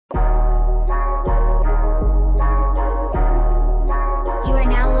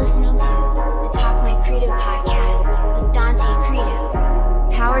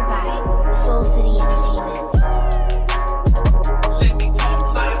Soul City Entertainment. Let me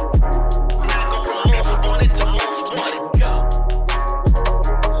talk my. Not gon' promote wanted to most wanted. Let's go.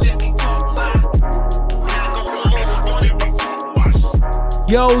 Let me talk my. Not gon' promote wanted. Let me talk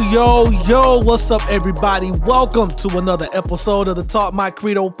my. Yo, what's up, everybody? Welcome to another episode of the Talk My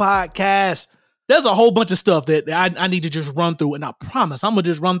Credo podcast. There's a whole bunch of stuff that I need to just run through, and I promise I'm going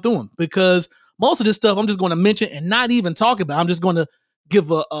to just run through them because most of this stuff I'm just going to mention and not even talk about. I'm just going to give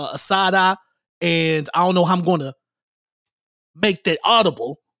a side eye, and I don't know how I'm going to make that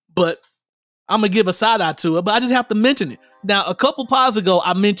audible, but I'm going to give a side eye to it, but I just have to mention it. Now, a couple pods ago,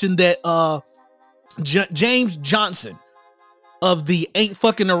 I mentioned that James Johnson of the Ain't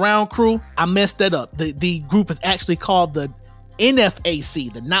Fucking Around crew, I messed that up. The group is actually called the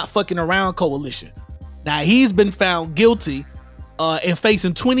NFAC, the Not Fucking Around Coalition. Now, he's been found guilty and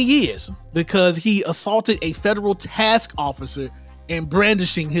facing 20 years because he assaulted a federal task officer and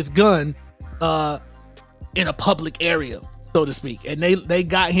brandishing his gun in a public area, so to speak. And they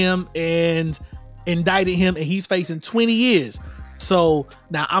got him and indicted him, and he's facing 20 years. So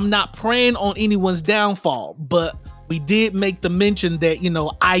now I'm not praying on anyone's downfall, but we did make the mention that, you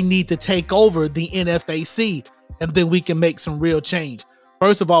know, I need to take over the NFAC and then we can make some real change.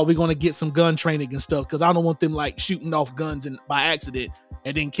 First of all, we're going to get some gun training and stuff because I don't want them like shooting off guns by accident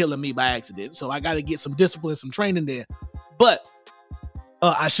and then killing me by accident. So I got to get some discipline, some training there. But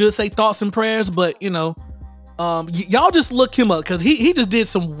I should say thoughts and prayers, but you know, y'all just look him up because he just did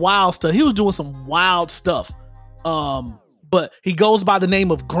some wild stuff. He was doing some wild stuff. But he goes by the name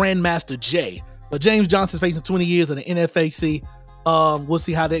of Grandmaster J. But James Johnson's facing 20 years in the NFAC. We'll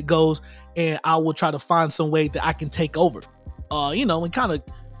see how that goes. And I will try to find some way that I can take over, you know, and kind of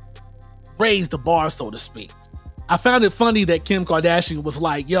raise the bar, so to speak. I found it funny that Kim Kardashian was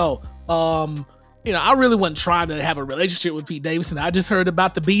like, yo, you know, I really wasn't trying to have a relationship with Pete Davidson. I just heard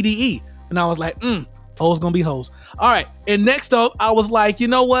about the BDE. And I was like, hoes gonna be hoes. All right. And next up, I was like, you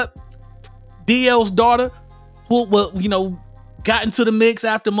know what? DL's daughter, well, you know, got into the mix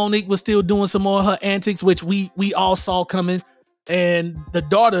after Monique was still doing some more of her antics, which we all saw coming. And the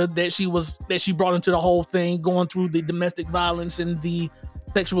daughter that she brought into the whole thing, going through the domestic violence and the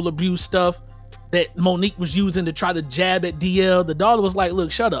sexual abuse stuff that Monique was using to try to jab at DL. The daughter was like, look,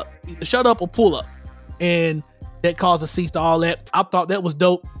 shut up. Either shut up or pull up. And that caused a cease to all that. I thought that was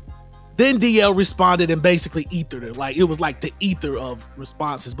dope. Then DL responded and basically ethered it. Like, it was like the ether of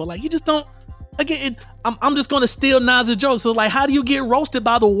responses. But like, you just don't, again, I'm just going to steal Nas's jokes. So like, how do you get roasted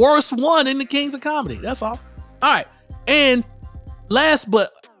by the worst one in the Kings of Comedy? That's all. All right. And last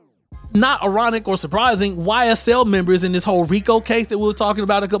but not ironic or surprising, YSL members in this whole RICO case that we were talking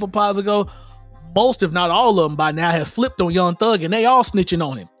about a couple pods ago, most if not all of them by now have flipped on Young Thug, and they all snitching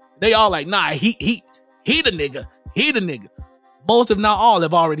on him. They all like, nah, he the nigga. He the nigga. Most if not all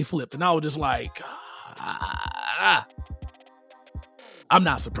have already flipped. And I was just like, I'm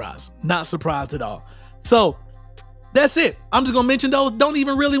not surprised. Not surprised at all. So that's it. I'm just going to mention those. Don't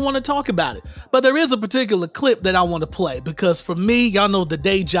even really want to talk about it. But there is a particular clip that I want to play because for me, y'all know the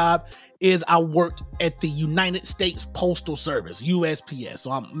day job is I worked at the United States Postal Service, USPS. So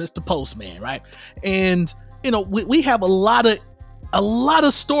I'm Mr. Postman, right? And, you know, we have a lot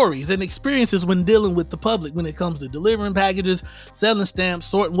of stories and experiences when dealing with the public when it comes to delivering packages, selling stamps,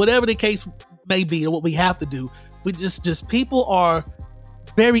 sorting, whatever the case may be, or what we have to do. We just people are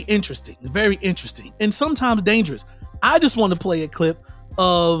very interesting, and sometimes dangerous. I just want to play a clip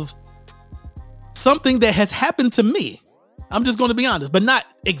of something that has happened to me. I'm just going to be honest, but not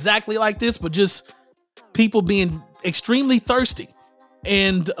exactly like this, but just people being extremely thirsty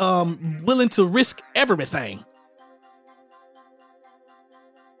and willing to risk everything.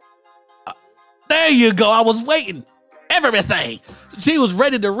 There you go. I was waiting. Everything. She was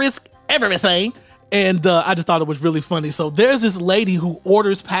ready to risk everything. And I just thought it was really funny. So there's this lady who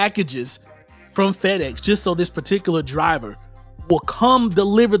orders packages from FedEx just so this particular driver will come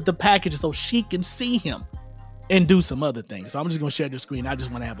deliver the package so she can see him and do some other things. So I'm just going to share the screen. I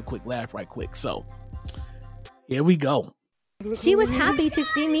just want to have a quick laugh right quick. So here we go. She was happy to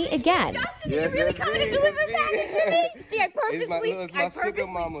see me again. Justin, you're really coming to deliver a package to me? See, I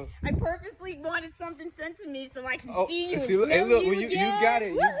purposely wanted something sent to me so I can see you. See, look, hey, look, you got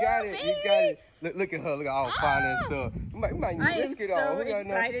it. Look at her, look at all fine and stuff. You might need to risk it all. I am so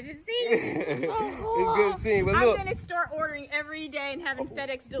excited to see you. It's so cool. It's good seeing. But look, I'm going to start ordering every day and having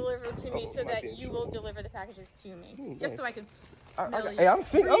FedEx deliver it to me so that you will deliver the packages to me. Just so I can smell you. Hey, I'm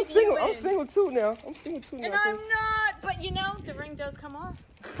single too now. And I'm not, but you know, the ring does come off.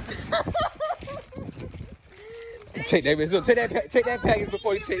 Take that package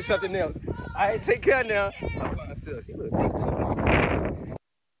before you take something else. All right, take care now. She look big too.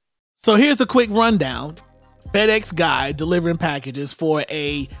 So here's a quick rundown. FedEx guy delivering packages for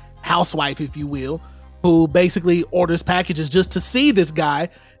a housewife, if you will, who basically orders packages just to see this guy.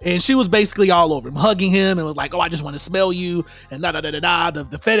 And she was basically all over him, hugging him, and was like, oh, I just want to smell you. And da-da-da-da-da.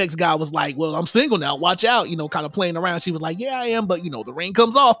 The FedEx guy was like, well, I'm single now. Watch out. Kind of playing around. She was like, yeah, I am. But, the ring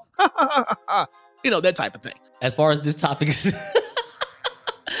comes off. That type of thing. As far as this topic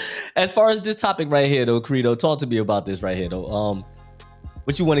right here, though, Credo, talk to me about this right here, though.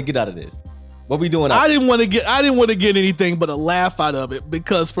 What you want to get out of this? What we doing? I didn't want to get anything but a laugh out of it,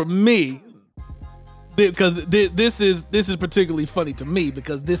 because for me, because this is particularly funny to me,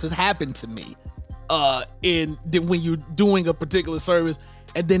 because this has happened to me when you're doing a particular service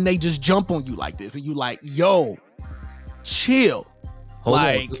and then they just jump on you like this and you like, yo, chill. Hold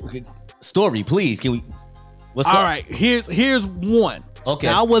on. Story, please. Can we? What's all up? Right, here's one. Okay.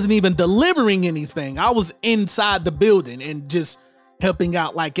 Now, I wasn't even delivering anything. I was inside the building and just helping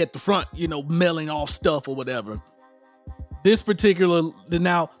out, like at the front, mailing off stuff or whatever. This particular,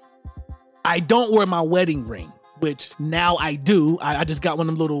 now, I don't wear my wedding ring, which now I do. I just got one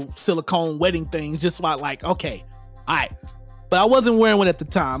of them little silicone wedding things, just so okay, all right. But I wasn't wearing one at the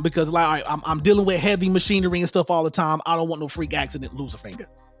time because, all right, I'm dealing with heavy machinery and stuff all the time. I don't want no freak accident, lose a finger.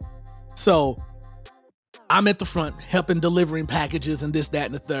 So I'm at the front helping delivering packages and this, that,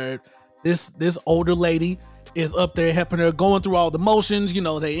 and the third. This older lady is up there helping her, going through all the motions,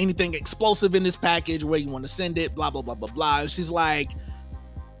 say anything explosive in this package, where you want to send it, blah, blah, blah, blah, blah. And she's like,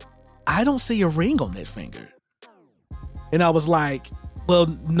 I don't see a ring on that finger. And I was like, well,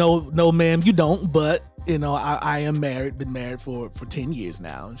 no, ma'am, you don't. But, I am married, been married for 10 years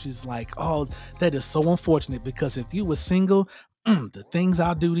now. And she's like, oh, that is so unfortunate, because if you were single, the things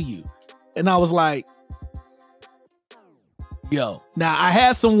I'll do to you. And I was like, yo. Now, I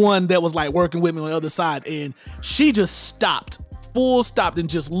had someone that was like working with me on the other side, and she just stopped and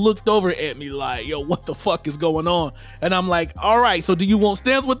just looked over at me like, yo, what the fuck is going on? And I'm like, all right, so do you want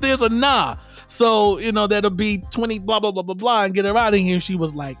stamps with this or nah? So, that'll be 20 blah, blah, blah, blah, blah, and get her out of here. She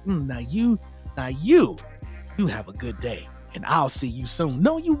was like, now you have a good day, and I'll see you soon.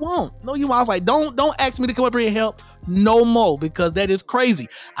 No, you won't. I was like, don't ask me to come up here and help no more, because that is crazy.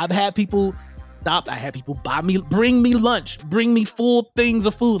 I've had people stop. I had people bring me lunch, bring me full things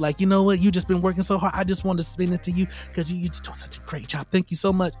of food. Like, you know what? You just been working so hard. I just want to spend it to you because you just doing such a great job. Thank you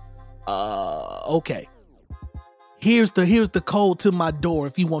so much. Okay. Here's the code to my door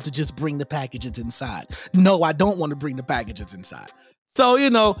if you want to just bring the packages inside. No, I don't want to bring the packages inside. So,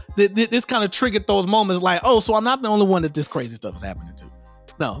 this kind of triggered those moments like, oh, so I'm not the only one that this crazy stuff is happening to.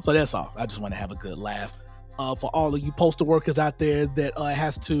 No, so that's all. I just want to have a good laugh. For all of you postal workers out there that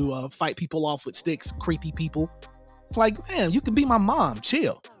has to fight people off with sticks, creepy people. It's like, man, you can be my mom.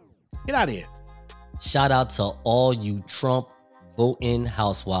 Chill. Get out of here. Shout out to all you Trump voting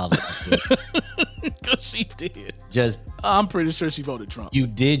housewives. Because she did. I'm pretty sure she voted Trump. You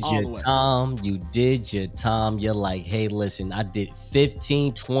did your time. You're like, hey, listen, I did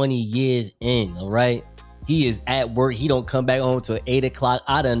 15, 20 years in, all right? He is at work. He don't come back home till 8 o'clock.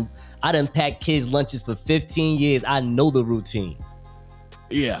 I done packed kids' lunches for 15 years. I know the routine.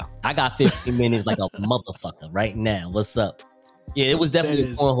 Yeah. I got 15 minutes like a motherfucker right now. What's up? Yeah, it was definitely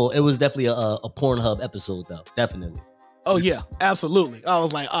a Pornhub. It was definitely a Pornhub episode, though. Definitely. Oh, yeah, absolutely. I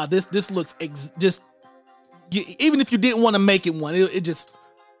was like, this looks just, even if you didn't want to make it one, it just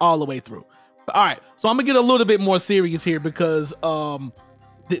all the way through. All right, so I'm going to get a little bit more serious here because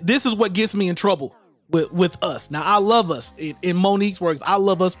this is what gets me in trouble with us. Now, I love us. In Monique's works, I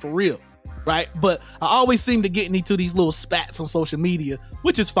love us for real, right? But I always seem to get into these little spats on social media,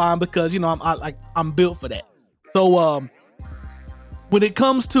 which is fine because, I'm built for that. So when it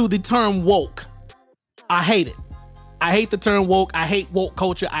comes to the term woke, I hate it. I hate the term woke. I hate woke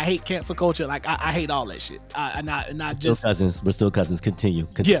culture. I hate cancel culture. Like I hate all that shit. We're still cousins. Continue.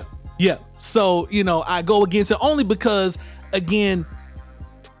 Yeah. So, I go against it only because, again,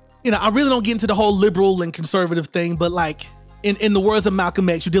 I really don't get into the whole liberal and conservative thing, but like in the words of Malcolm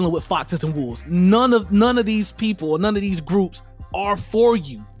X, you're dealing with foxes and wolves. None of these people or none of these groups are for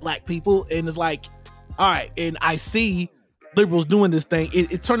you, black people. And it's like, all right. And I see liberals doing this thing.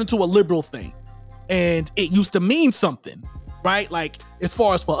 It turned into a liberal thing. And it used to mean something, right? Like, as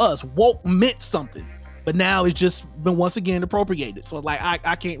far as for us, woke meant something, but now it's just been once again appropriated. So it's like,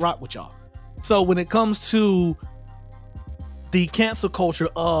 I can't rock with y'all. So when it comes to the cancel culture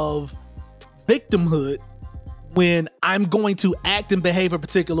of victimhood, when I'm going to act and behave a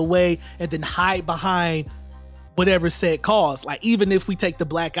particular way and then hide behind whatever said cause, like even if we take the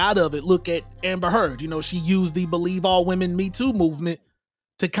black out of it, look at Amber Heard. She used the Believe All Women Me Too movement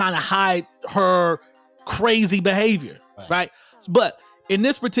to kind of hide her crazy behavior, right? But in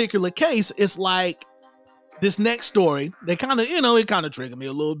this particular case, it's like this next story, they kind of, it kind of triggered me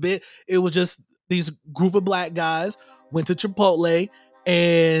a little bit. It was just these group of black guys went to Chipotle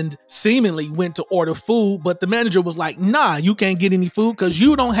and seemingly went to order food, but the manager was like, nah, you can't get any food because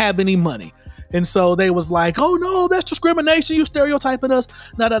you don't have any money. And so they was like, oh no, that's discrimination, you stereotyping us,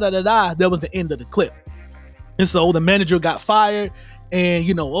 da-da-da-da-da. That was the end of the clip. And so the manager got fired and,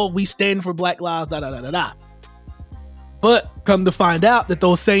 we stand for Black lives, da-da-da-da-da. But come to find out that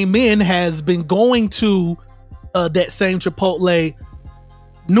those same men has been going to that same Chipotle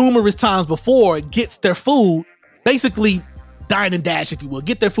numerous times before, gets their food, basically dine and dash, if you will,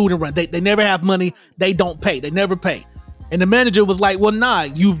 get their food and run. They never have money. They don't pay. They never pay. And the manager was like, well, nah,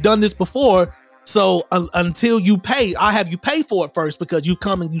 you've done this before. So until you pay, I'll have you pay for it first because you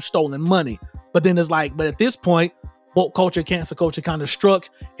come and you stolen money. But then it's like, but at this point, woke culture, cancel culture kind of struck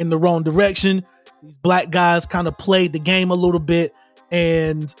in the wrong direction. These black guys kind of played the game a little bit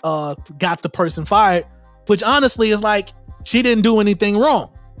and got the person fired, which honestly is like, she didn't do anything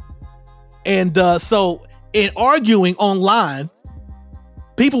wrong. And so in arguing online,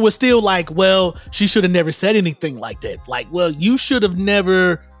 people were still like, well, she should have never said anything like that. Like, well, you should have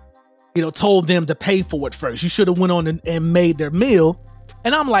never, told them to pay for it first. You should have went on and made their meal.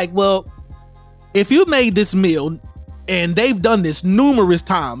 And I'm like, well, if you made this meal and they've done this numerous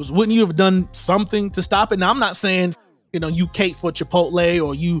times, wouldn't you have done something to stop it? Now, I'm not saying, you cape for Chipotle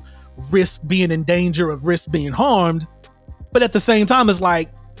or you risk being in danger or risk being harmed. But at the same time, it's like,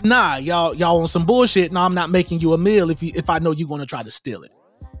 nah, y'all on some bullshit. No, I'm not making you a meal if I know you're going to try to steal it.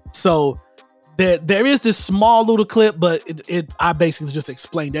 So there is this small little clip, but I basically just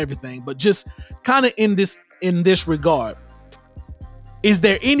explained everything. But just kind of in this regard, is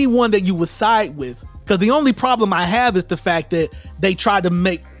there anyone that you would side with? Because the only problem I have is the fact that they tried to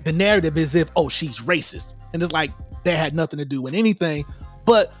make the narrative as if, oh, she's racist. And it's like, that had nothing to do with anything.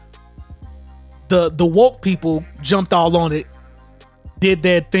 But the woke people jumped all on it, did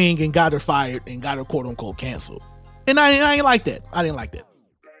their thing, and got her fired and got her quote unquote canceled. And I ain't like that. I didn't like that.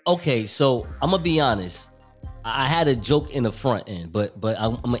 Okay, so I'm gonna be honest. I had a joke in the front end, but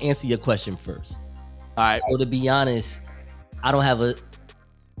I'm gonna answer your question first. All right. So to be honest,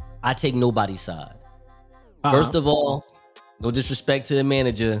 I take nobody's side. First of all, no disrespect to the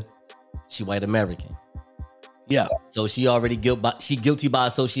manager, she white American. Yeah. So she already guilty by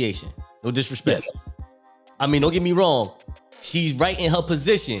association. No disrespect. Yes. I mean, don't get me wrong. She's right in her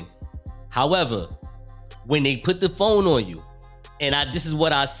position. However, when they put the phone on you, and this is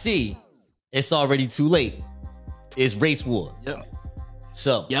what I see, it's already too late. It's race war. Yep.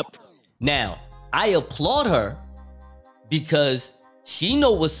 So, now, I applaud her because she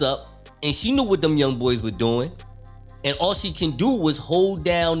know what's up and she knew what them young boys were doing. And all she can do was hold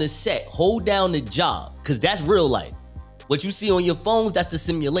down the set, hold down the job, because that's real life. What you see on your phones, that's the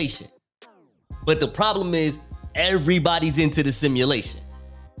simulation. But the problem is everybody's into the simulation.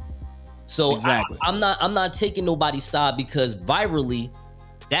 So exactly. I'm not taking nobody's side because virally,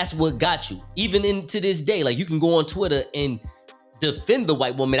 that's what got you. Even into this day, like you can go on Twitter and defend the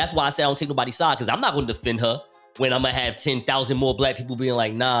white woman. That's why I say I don't take nobody's side, because I'm not going to defend her when I'm going to have 10,000 more black people being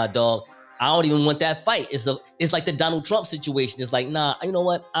like, nah, dog, I don't even want that fight. It's like the Donald Trump situation. It's like, nah, you know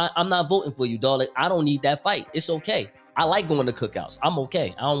what? I'm not voting for you, dog. Like, I don't need that fight. It's okay. I like going to cookouts. I'm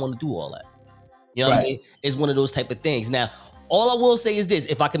okay. I don't want to do all that. You know what I mean? It's one of those type of things. Now, all I will say is this.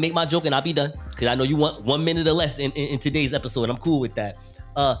 If I can make my joke and I'll be done, because I know you want 1 minute or less in today's episode. I'm cool with that.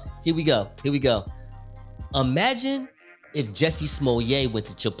 Here we go. Imagine if Jussie Smollett went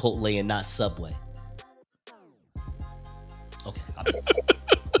to Chipotle and not Subway. Okay.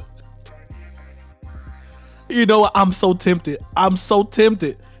 You know what? I'm so tempted.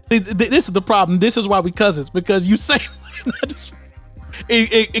 See, this is the problem. This is why we cousins, because you say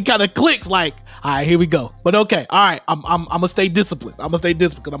it kind of clicks like, all right, here we go. But okay, all right, I'm gonna stay disciplined. I'm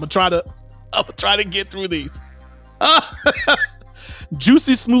gonna try to get through these.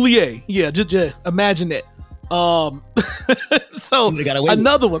 Jussie Smollett. Yeah, just imagine that. So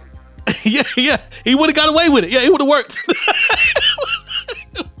another one. Yeah, he would have got away with it. Yeah, it would have worked.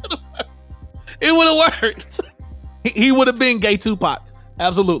 It would have worked. He would have been gay Tupac.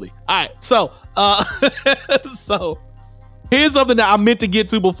 Absolutely. All right. So, so here's something that I meant to get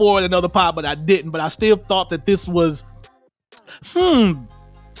to before in another pod, but I didn't. But I still thought that this was.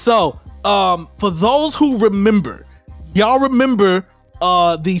 So, for those who remember, y'all remember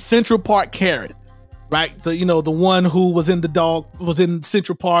the Central Park Karen, right? So the one who was in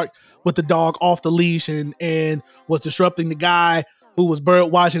Central Park with the dog off the leash and was disrupting the guy who was bird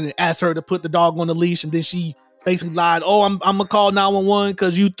watching and asked her to put the dog on the leash, and then she basically lied. Oh, I'm gonna call 911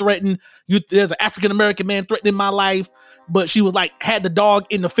 because you threatened you. There's an African American man threatening my life, but she was like had the dog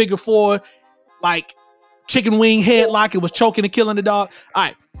in the figure 4, like chicken wing headlock. It was choking and killing the dog. All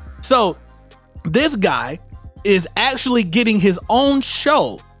right, so this guy is actually getting his own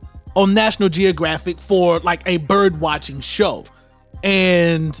show on National Geographic for like a bird watching show,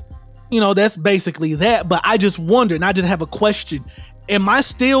 and that's basically that. But I just wonder, and I just have a question. Am I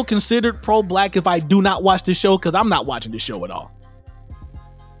still considered pro-black if I do not watch this show? Because I'm not watching this show at all.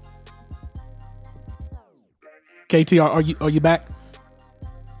 KT, are you back?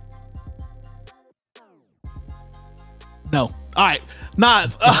 No. All right,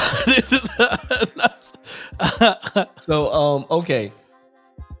 Nas. This is Nas. So okay,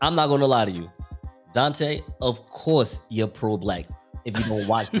 I'm not gonna lie to you, Dante. Of course, you're pro-black if you don't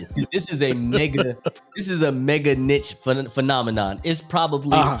watch this. This is a mega niche phenomenon. It's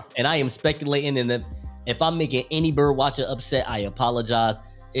probably, and I am speculating, and if I'm making any bird watcher upset, I apologize.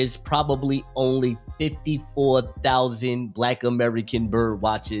 It's probably only 54,000 Black American bird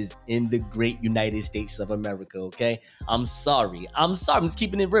watchers in the great United States of America. Okay, I'm sorry. I'm just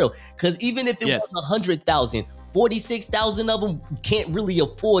keeping it real. Because even if it was 100,000, 46,000 of them can't really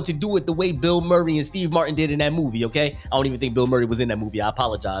afford to do it the way Bill Murray and Steve Martin did in that movie. Okay, I don't even think Bill Murray was in that movie. I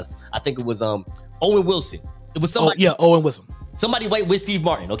apologize. I think it was Owen Wilson. It was somebody. Oh yeah, Owen Wilson. Somebody white with Steve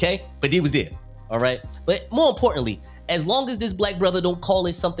Martin. Okay, but he was there. All right, but more importantly, as long as this black brother don't call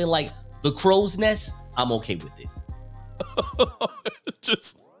it something like the crow's nest, I'm okay with it.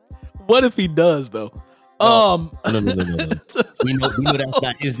 Just what if he does though? No. We know that's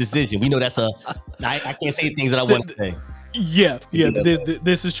not his decision. We know that's I can't say things that I want to say. Yeah.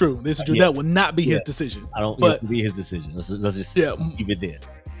 This is true. This is true. That would not be his decision. I don't. But it be his decision. Let's just keep it there.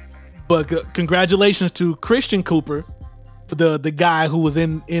 But congratulations to Christian Cooper, the guy who was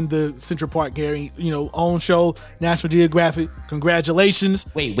in the Central Park area, own show, National Geographic. Congratulations.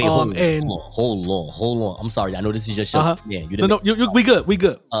 Wait, hold on. I'm sorry. I know this is your show. Yeah, we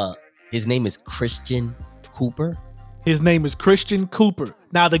good. His name is Christian Cooper. His name is Christian Cooper.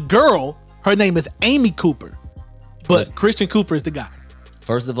 Now the girl, her name is Amy Cooper, but Christian Cooper is the guy.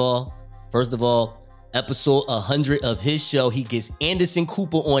 First of all, episode 100 of his show, he gets Anderson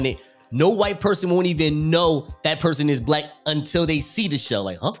Cooper on it. No white person won't even know that person is black until they see the show.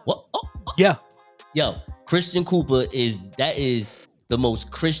 Like, huh? What? Oh. Yeah. Yo, Christian Cooper is the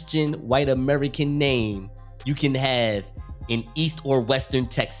most Christian white American name you can have in East or Western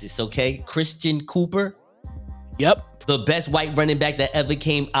Texas, okay? Christian Cooper. Yep. The best white running back that ever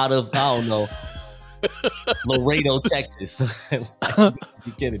came out of, I don't know, Laredo, Texas. You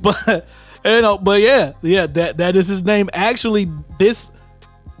kidding me? But yeah, that is his name. Actually, this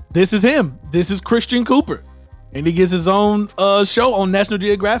is him. This is Christian Cooper. And he gets his own show on National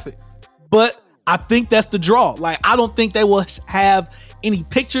Geographic. But I think that's the draw. Like, I don't think they will have any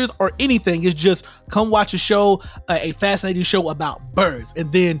pictures or anything. It's just come watch a show, a fascinating show about birds.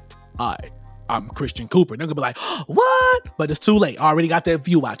 And then I'm Christian Cooper. They're gonna be like, what? But it's too late. I already got that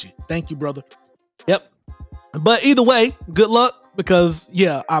view out you. Thank you, brother. Yep. But either way, good luck, because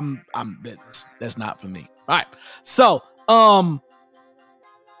I'm that's not for me. All right. So,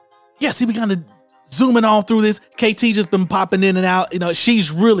 see, we kind of zooming on through this. KT just been popping in and out. She's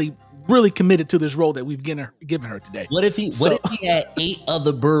really committed to this role that we've given her today. What if he had 8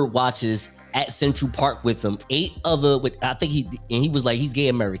 other bird watchers at Central Park with him? 8 other I think he was like, he's gay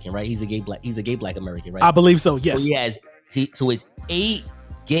American, right? He's a gay black American, right? I believe so. Yes. So it's 8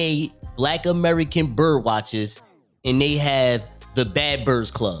 gay black American bird watchers, and they have the Bad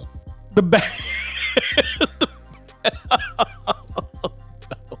Birds Club.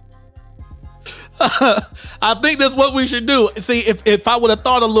 I think that's what we should do. See, if I would have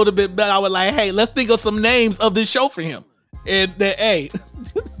thought a little bit better, I would like, hey, let's think of some names of this show for him. And hey,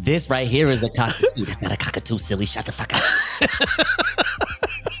 this right here is a cockatoo. It's not a cockatoo, silly. Shut the fuck up.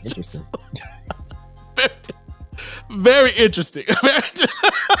 Interesting. Very interesting.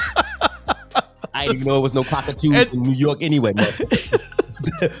 I didn't even know it was no cockatoo in New York anyway, man.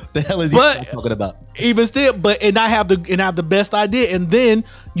 The hell is he talking about? Even still, and I have the best idea. And then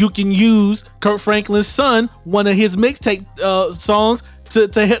you can use Kirk Franklin's son, one of his mixtape songs,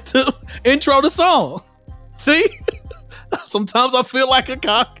 to intro the song. See, sometimes I feel like a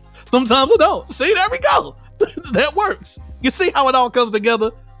cock, sometimes I don't. See, there we go. That works. You see how it all comes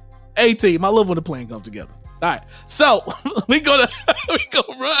together. A-Team, I love when the plan comes together. All right, so we're gonna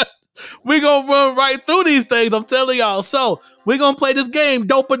run right through these things. I'm telling y'all. So we're gonna play this game,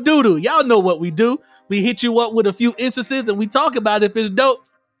 Dope or Doodoo. Y'all know what we do. We hit you up with a few instances and we talk about if it's dope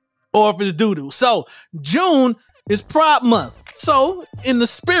or if it's doodoo. So June is Pride Month. So in the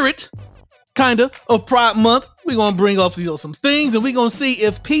spirit kinda, of Pride Month. We're gonna bring up some things, and we're gonna see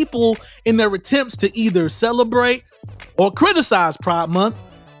if people in their attempts to either celebrate or criticize Pride Month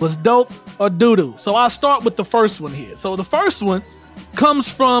was dope or doo-doo. So I'll start with the first one here. So the first one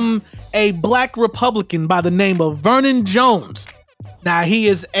comes from a black Republican by the name of Vernon Jones. Now he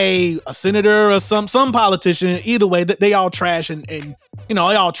is a senator or some politician. Either way, they all trash and they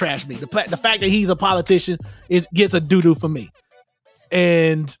all trash me. The fact that he's a politician gets a doo-doo for me.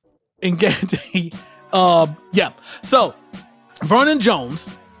 And yeah. So Vernon Jones,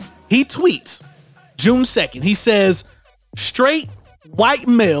 he tweets June 2nd. He says, straight white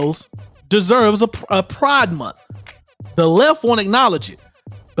males deserves a Pride Month. The left won't acknowledge it,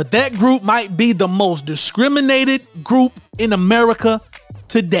 but that group might be the most discriminated group in America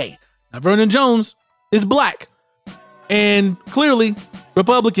today. Now, Vernon Jones is black and clearly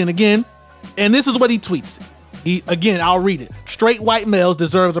Republican again. And this is what he tweets. I'll read it. Straight white males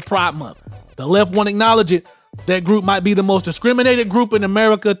deserves a Pride Month. The left won't acknowledge it. That group might be the most discriminated group in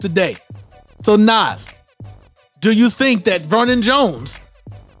America today. So Nas, do you think that Vernon Jones,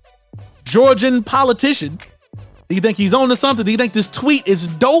 Georgian politician, do you think he's on to something? Do you think this tweet is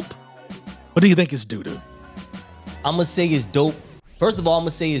dope? Or do you think it's doo-doo? I'm gonna say it's dope. First of all, I'm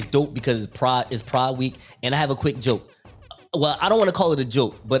gonna say it's dope because it's Pride Week, and I have a quick joke. Well, I don't want to call it a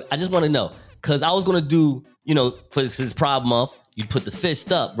joke, but I just want to know, because I was gonna do, for this Pride Month, you put the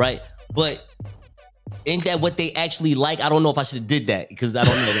fist up, right? But ain't that what they actually like? I don't know if I should have did that because I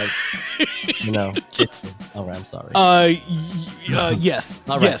don't know. Just all right. I'm sorry. Yes.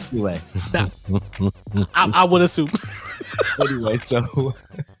 All right. Yes. Anyway, I would assume. anyway, so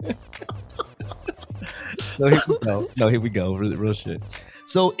here we go. No, here we go. Real shit.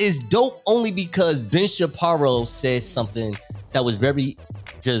 So it's dope only because Ben Shapiro says something that was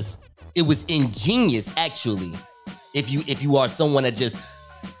it was ingenious actually. If you are someone that just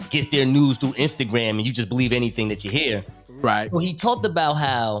get their news through Instagram and you just believe anything that you hear. Right. So he talked about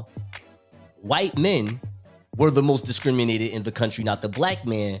how white men were the most discriminated in the country, not the black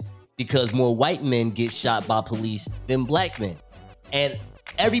man, because more white men get shot by police than black men. And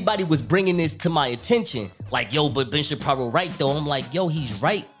everybody was bringing this to my attention. Like, yo, but Ben Shapiro right though. I'm like, yo, he's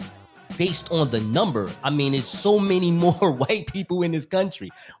right based on the number. I mean, there's so many more white people in this country.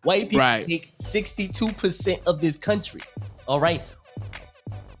 White people take 62% of this country. All right.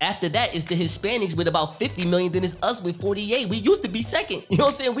 After that is the Hispanics with about 50 million, then it's us with 48. We used to be second. You know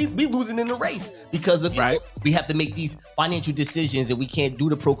what I'm saying? We losing in the race because of we have to make these financial decisions and we can't do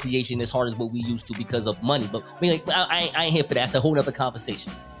the procreation as hard as what we used to because of money. But I ain't here for that. That's a whole other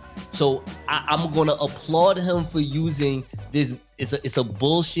conversation. So I'm gonna applaud him for using this. It's a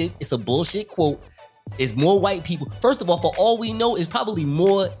bullshit quote. It's more white people. First of all, for all we know, it's probably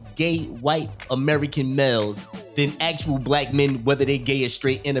more gay white American males than actual black men, whether they gay or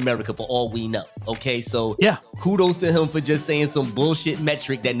straight in America, for all we know. Okay, so yeah, kudos to him for just saying some bullshit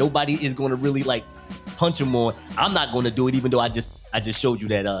metric that nobody is going to really like punch him on. I'm not going to do it, even though I just showed you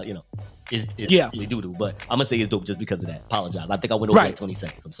that it's really doo-doo. But I'm gonna say it's dope just because of that. Apologize. I think I went over like 20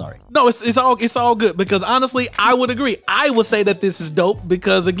 seconds. I'm sorry. No, it's all good because honestly, I would agree. I would say that this is dope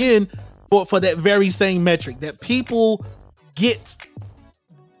because again, for that very same metric, that people get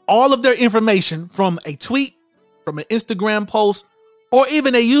all of their information from a tweet, from an Instagram post, or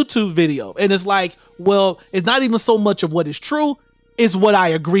even a YouTube video. And it's like, well, it's not even so much of what is true, it's what I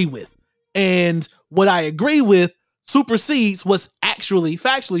agree with. And what I agree with supersedes what's actually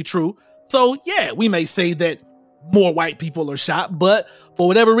factually true. So yeah, we may say that more white people are shot, but for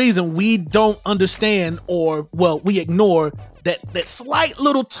whatever reason, we don't understand we ignore that slight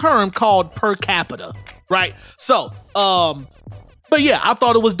little term called per capita, right? So, but yeah, I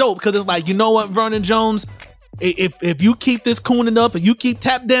thought it was dope because it's like, you know what, Vernon Jones, if you keep this cooning up and you keep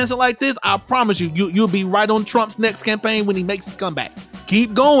tap dancing like this, I promise you'll be right on Trump's next campaign when he makes his comeback.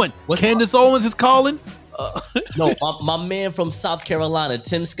 Keep going. Candace Owens is calling. No, my man from South Carolina,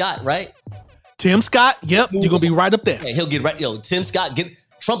 Tim Scott, right? Tim Scott, yep, you're gonna be right up there. Yeah, he'll get right. Yo, Tim Scott,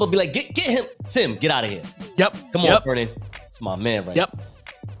 Trump will be like, get him, Tim, get out of here. Yep. Come on, Vernon. It's my man, right? Yep.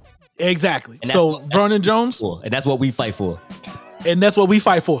 Exactly. So Vernon Jones, and that's what we fight for. And that's what we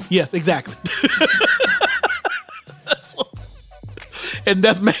fight for. Yes, exactly. That's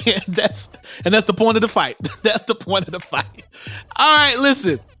the point of the fight. That's the point of the fight. All right,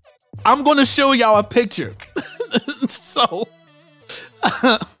 listen. I'm gonna show y'all a picture. So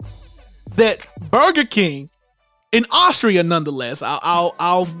that Burger King in Austria, nonetheless,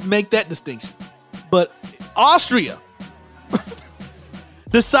 I'll make that distinction. But Austria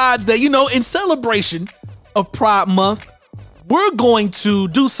decides that, in celebration of Pride Month, we're going to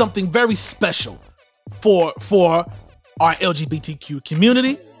do something very special for our LGBTQ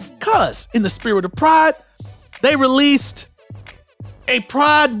community. because in the spirit of pride, they released a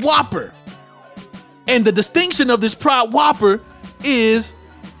Pride Whopper. And the distinction of this Pride Whopper is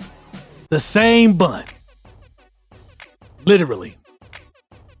the same bun. Literally,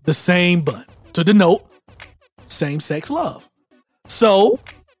 the same bun to denote same-sex love. So,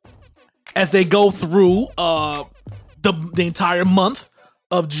 as they go through the entire month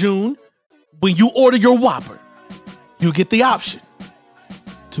of June, when you order your Whopper, you get the option: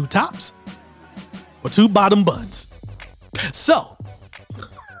 2 tops or 2 bottom buns. So,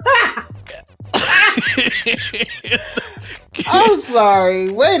 I'm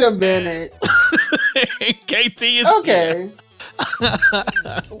sorry. Wait a minute. KT is okay.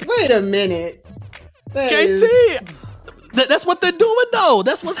 Wait a minute. That's what they're doing, though.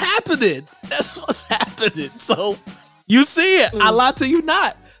 That's what's happening. That's what's happening. So you see it. I lie to you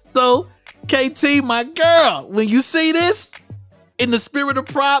not. So KT, my girl, when you see this in the spirit of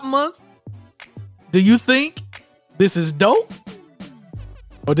Pride Month, do you think this is dope?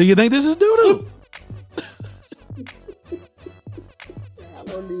 Or do you think this is doo-doo? I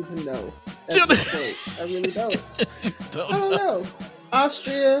don't even know. I really don't. I don't know.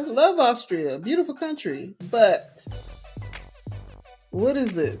 Austria, love Austria, beautiful country, but what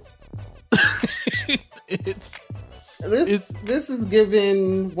is this? This is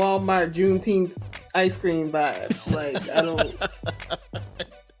giving Walmart Juneteenth ice cream vibes. Like I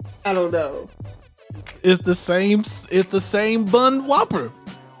don't know. It's the same bun Whopper,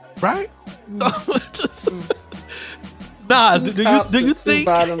 right? Nah, do you think?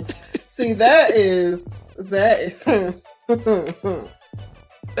 See, that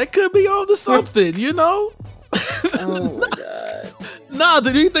could be on to something, you know? Oh my god. Nah,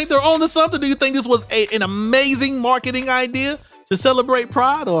 do you think they're on to something? Do you think this was an amazing marketing idea to celebrate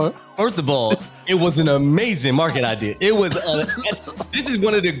Pride? Or first of all, it was an amazing marketing idea. It was this is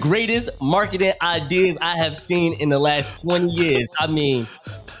one of the greatest marketing ideas I have seen in the last 20 years. I mean,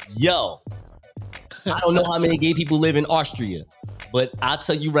 yo, I don't know how many gay people live in Austria, but I'll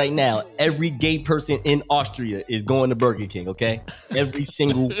tell you right now, every gay person in Austria is going to Burger King, okay? Every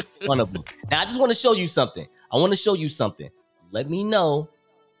single one of them. Now, I just want to show you something. Let me know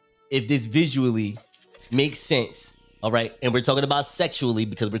if this visually makes sense, all right? And we're talking about sexually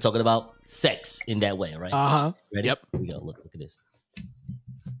because we're talking about sex in that way, all right? Uh-huh. Ready? Yep. Here we go. Look at this.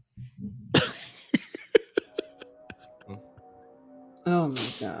 Oh my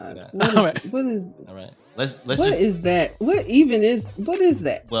god! What is? All right. Let's. What is that? What is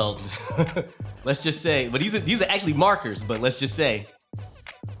that? Well, let's just say. But these are actually markers. But let's just say.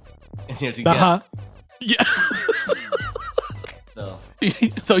 And here together. Uh-huh. Yeah.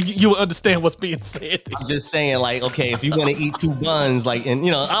 So you will understand what's being said. I'm just saying, like, okay, if you're gonna eat 2 buns, like, and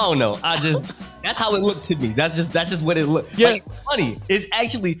I don't know. That's how it looked to me. That's just what it looked. Yeah. Like, it's funny. It's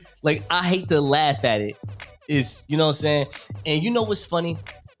actually like I hate to laugh at it. Is you know what I'm saying? And you know what's funny?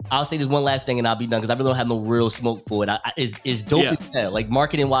 I'll say this one last thing and I'll be done because I really don't have no real smoke for it. It's dope as hell. Like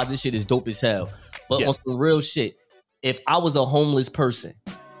marketing wise, this shit is dope as hell. But on some real shit, if I was a homeless person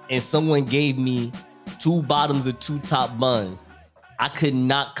and someone gave me 2 bottoms or 2 top buns, I could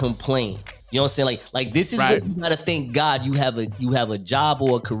not complain. You know what I'm saying? Like this is what you gotta thank God you have a job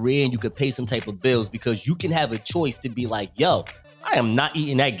or a career and you could pay some type of bills because you can have a choice to be like, yo, I am not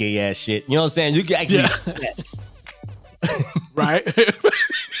eating that gay ass shit. You know what I'm saying? You can actually right?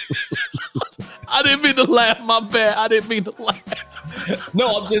 I didn't mean to laugh. My bad. I didn't mean to laugh.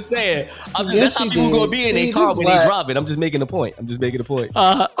 No, I'm just saying. That's how people gonna be in their car when they drive it. I'm just making a point. You did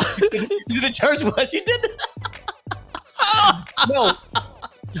the church bus. You did that. No.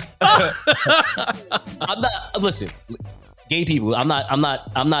 I'm not. Listen, gay people. I'm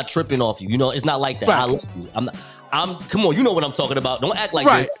not tripping off you. You know, it's not like that. Right. I love you. Come on, you know what I'm talking about. Don't act like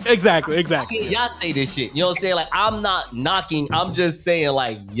this. Exactly. Y'all say this shit. You know what I'm saying? Like, I'm not knocking. I'm just saying,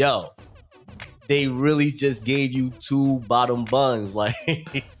 like, yo, they really just gave you 2 bottom buns. Like,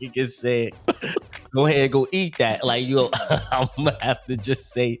 you can say, go ahead and go eat that. Like, yo, I'm gonna have to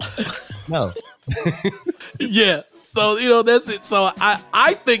just say no. Yeah. So, you know, that's it. So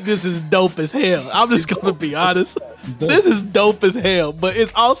I think this is dope as hell. I'm just going to be honest. This is dope as hell, but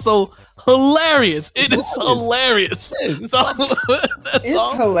it's also hilarious. It is hilarious. It's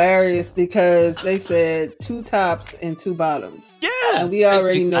hilarious because they said 2 tops and 2 bottoms. Yeah. And we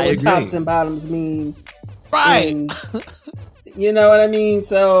already know what tops and bottoms mean. Right. And, you know what I mean?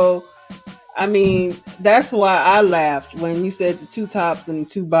 So, I mean, that's why I laughed when you said the 2 tops and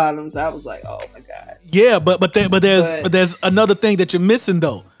 2 bottoms. I was like, oh my God. Yeah, but there's another thing that you're missing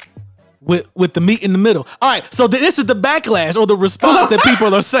though. With the meat in the middle. All right, so this is the backlash or the response that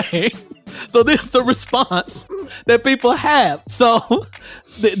people are saying. So this is the response that people have. So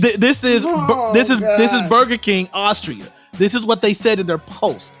this is Burger King Austria. This is what they said in their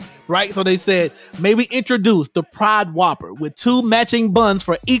post, right? So they said, may we introduce the Pride Whopper with 2 matching buns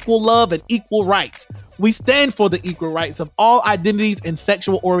for equal love and equal rights. We stand for the equal rights of all identities and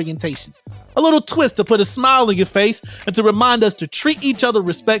sexual orientations. A little twist to put a smile on your face and to remind us to treat each other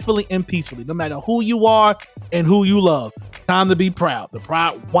respectfully and peacefully, no matter who you are and who you love. Time to be proud. The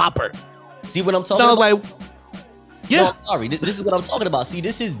Pride Whopper. See what I'm talking I was about? like, yeah. No, I'm sorry. This is what I'm talking about. See,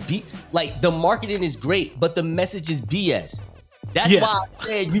 this is like the marketing is great, but the message is BS. That's why I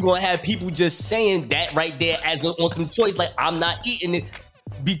said you're gonna have people just saying that right there as on some choice. Like, I'm not eating it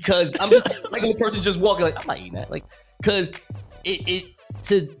because I'm just a regular person just walking like, I'm not eating that. Like, because it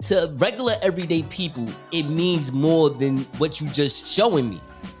to regular everyday people, it means more than what you just showing me.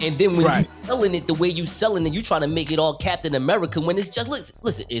 And then when you selling it the way you selling it, you trying to make it all Captain America when it's just,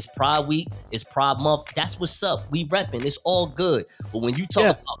 listen, it's Pride Week, it's Pride Month. That's what's up. We repping. It's all good. But when you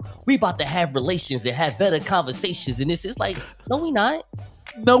talk about, we about to have relations and have better conversations, and it's like, no, we not.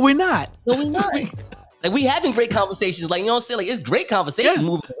 No, we're not. No, we not. Like, we having great conversations. Like, you know what I'm saying? Like, it's great conversations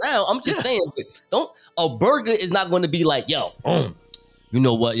moving around. I'm just saying, but a burger is not going to be like, yo, you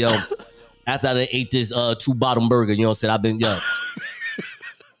know what, yo, after I ate this 2-bottom burger, you know what I'm saying? I've been,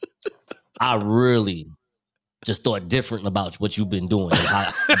 I really just thought different about what you've been doing.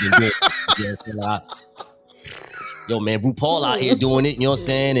 Yo, man, RuPaul out here doing it, you know what I'm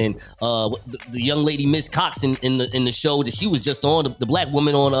saying? And the young lady, Miss Cox, in the show that she was just on, the black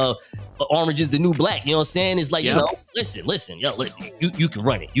woman on Orange is the New Black, you know what I'm saying? It's like, you know, listen, you can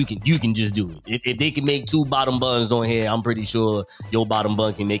run it. You can just do it. If they can make 2 bottom buns on here, I'm pretty sure your bottom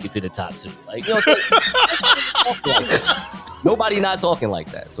bun can make it to the top too. Like, you know what I'm saying? Nobody not talking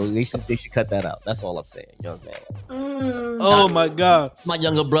like that. So they should cut that out. That's all I'm saying. You know what I'm saying? Oh my God. My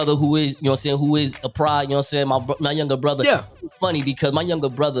younger brother who is, you know what I'm saying, who is a Pride, you know what I'm saying? My younger brother. Yeah. It's funny because my younger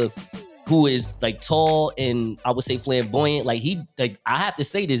brother, who is like tall and I would say flamboyant, like I have to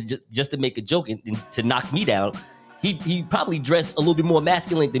say this just to make a joke and to knock me down. He probably dressed a little bit more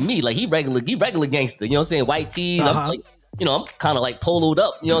masculine than me. Like he regular gangster, you know what I'm saying? White tees. I'm like, you know, I'm kind of like poloed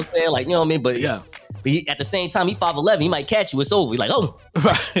up, you know what I'm saying? Like, you know what I mean? But yeah. But at the same time, he 5'11", he might catch you. It's over. He's like, oh.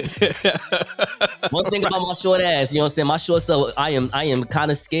 One thing about my short ass, you know what I'm saying? My short self, I am kind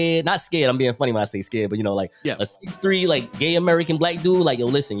of scared. Not scared. I'm being funny when I say scared, but you know, like a 6'3", like gay American black dude. Like, yo,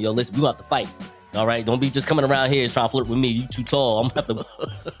 listen, we gonna have to fight. All right, don't be just coming around here trying to flirt with me. You too tall. I'm gonna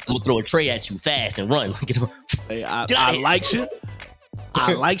throw a tray at you fast and run. Hey, I like you.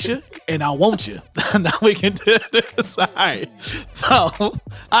 I like you and I want you. Now we can do this. All right.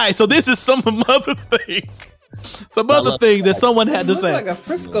 So this is some other things. Some other things that someone had to say. Like a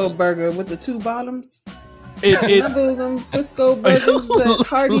Frisco burger with the 2 bottoms. Remember them Frisco burgers that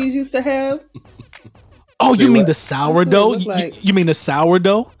Hardee's used to have? Oh, you mean the sourdough? You mean the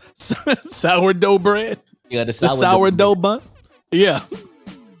sourdough? Sourdough bread? Yeah, the sourdough bun? Yeah.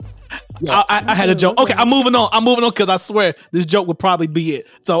 I had a joke. Okay, I'm moving on because I swear this joke would probably be it.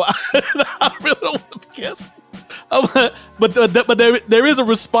 So I really don't want to guess. But there is a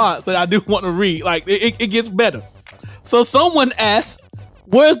response that I do want to read. Like it gets better. So someone asked,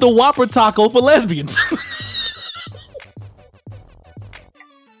 "Where's the Whopper taco for lesbians?"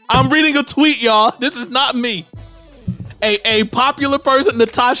 I'm reading a tweet, y'all. This is not me. A popular person,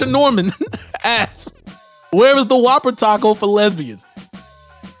 Natasha Norman, asked, "Where is the Whopper taco for lesbians?"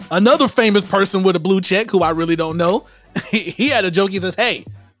 Another famous person with a blue check, who I really don't know, he had a joke. He says, "Hey,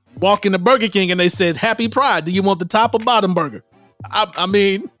 walk into Burger King and they says, 'Happy Pride. Do you want the top or bottom burger?'" I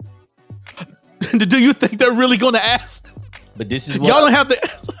mean, do you think they're really going to ask? But this is what y'all don't have to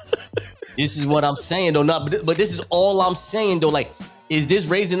ask. This is what I'm saying, though. But this is all I'm saying, though. Like, is this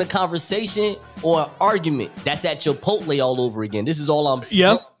raising a conversation or an argument? That's at Chipotle all over again. This is all I'm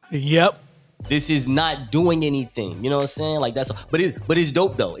saying. Yep. This is not doing anything. You know what I'm saying? Like that's, but it's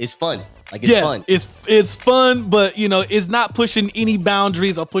dope though. It's fun. Like it's fun. It's fun, but you know, it's not pushing any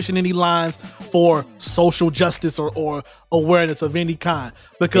boundaries or pushing any lines for social justice or awareness of any kind.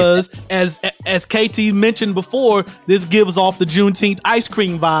 Because as KT mentioned before, this gives off the Juneteenth ice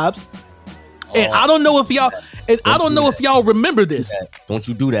cream vibes. And I don't know if y'all remember this. Don't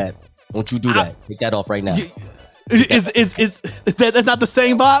you do that. Don't you do that. Take that off right now. Is that's not the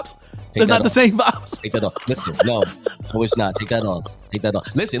same vibes? It's not the same vibes. Take that off. Listen, no, it's not. Take that off. Take that off.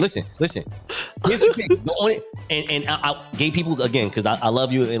 Listen. Here's the thing. I gay people, again, because I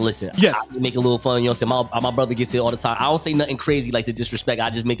love you, and listen. Yes. I make a little fun. You know what I'm saying? My brother gets it all the time. I don't say nothing crazy like to disrespect. I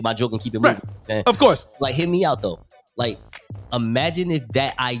just make my joke and keep it moving. Right. Of course. Like, hear me out, though. Like, imagine if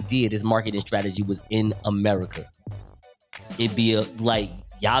that idea, this marketing strategy was in America. It'd be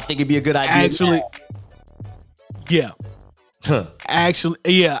Y'all think it'd be a good idea? Actually, yeah. Actually,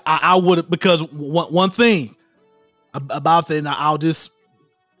 yeah, I would have, because one thing about that, and I'll just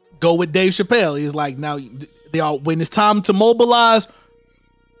go with Dave Chappelle, is like, now when it's time to mobilize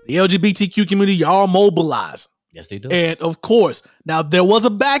the LGBTQ community, y'all mobilize. Yes, they do. And of course, now there was a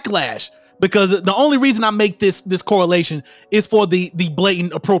backlash, because the only reason I make this correlation is for the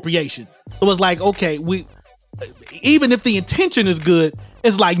blatant appropriation. It was like, okay, even if the intention is good,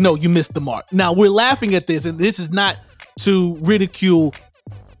 it's like, no, you missed the mark. Now we're laughing at this, and this is not to ridicule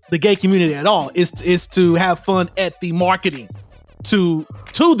the gay community at all. It's to have fun at the marketing to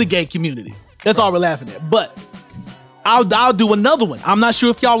the gay community. That's all we're laughing at. But I'll do another one. I'm not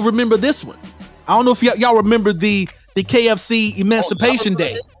sure if y'all remember this one. I don't know if y'all remember the KFC Emancipation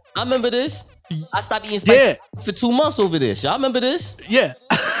Day. I remember this. I stopped eating spicy for 2 months over this. Y'all remember this? Yeah.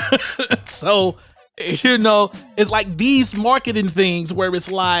 So, it's like these marketing things where it's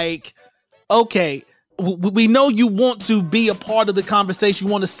like, okay, we know you want to be a part of the conversation.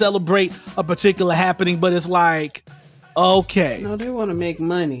 You want to celebrate a particular happening, but it's like, okay. No, they want to make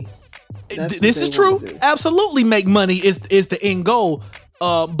money. This is true. Absolutely, make money is the end goal.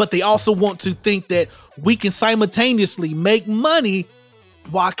 But they also want to think that we can simultaneously make money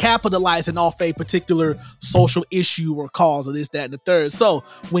while capitalizing off a particular social issue or cause, or this, that, and the third. So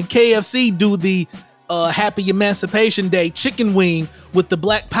when KFC do the Happy Emancipation Day chicken wing with the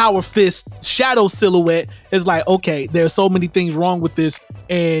Black Power fist shadow silhouette, it's like, okay, there's so many things wrong with this,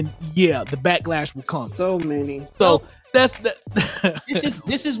 and yeah, the backlash will come. So many. So that's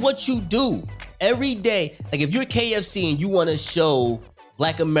this is what you do every day. Like, if you're KFC and you want to show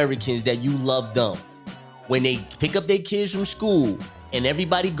Black Americans that you love them, when they pick up their kids from school and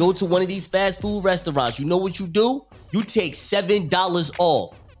everybody go to one of these fast food restaurants, you know what you do? You take $7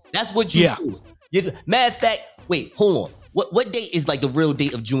 off. That's what you do. Matter of fact, wait, hold on. What date is like the real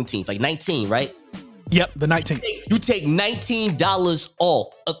date of Juneteenth? Like 19, right? Yep, the 19th. You take $19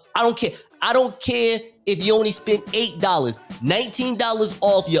 off. I don't care. I don't care if you only spent $8. $19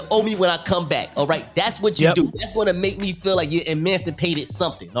 off, you owe me when I come back. All right, that's what you do. That's gonna make me feel like you emancipated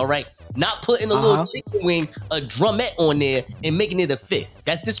something. All right, not putting a little chicken wing, a drumette on there and making it a fist.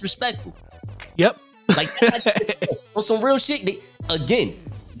 That's disrespectful. Yep. Like on some real shit. Again.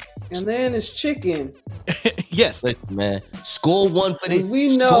 And then it's chicken. Yes. Listen, man. Score one for the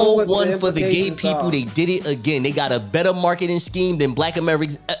gay people. They did it again. They got a better marketing scheme than Black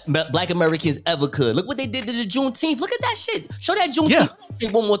Americans ever could. Look what they did to the Juneteenth. Look at that shit. Show that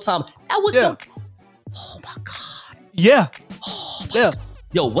Juneteenth one more time. That was oh my God. Yeah. Oh my God.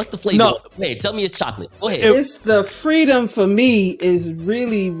 Yo, what's the flavor? No. Hey, tell me it's chocolate. Go ahead. It's the freedom for me is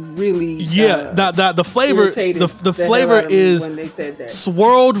really, really the flavor the flavor is when they said that.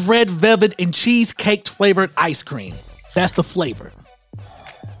 Swirled red velvet and cheesecake flavored ice cream. That's the flavor.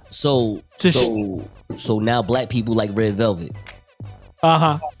 So now Black people like red velvet.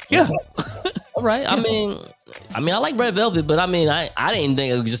 Yeah. All right. I mean, I like red velvet, but I didn't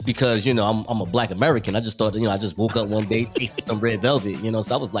think it was just because, I'm a Black American. I just thought, I just woke up one day, tasted some red velvet,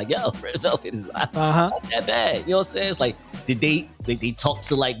 so I was like, yo, red velvet is not that bad. You know what I'm saying? It's like, did they talk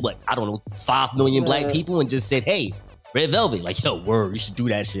to like, what, I don't know, 5 million Black people and just said, hey, red velvet, like, yo, word, you should do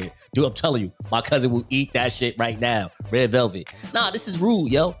that shit. Dude, I'm telling you, my cousin will eat that shit right now. Red velvet. Nah, this is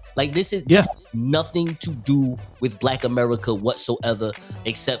rude, yo. Like, this has nothing to do with Black America whatsoever,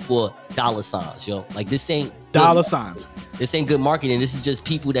 except for dollar signs, yo. Like, this ain't dollar signs. This ain't good marketing. This is just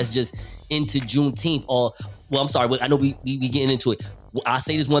people that's just into Juneteenth. Or, well, I'm sorry, I know we getting into it. I'll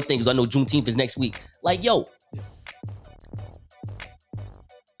say this one thing because I know Juneteenth is next week. Like, yo,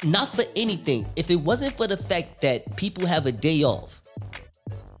 not for anything. If it wasn't for the fact that people have a day off,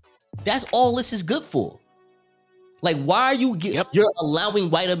 that's all this is good for. Like, why are you're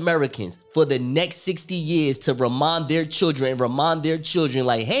allowing white Americans for the next 60 years to remind their children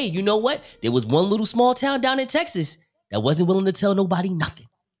like, hey, you know what? There was one little small town down in Texas that wasn't willing to tell nobody nothing.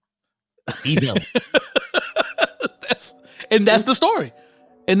 Be them. That's the story.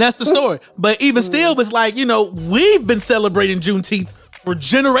 And that's the story. But even still, it's like, we've been celebrating Juneteenth for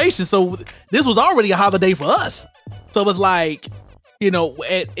generations. So this was already a holiday for us. So it's like,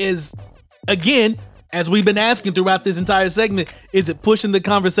 it is, again, as we've been asking throughout this entire segment, is it pushing the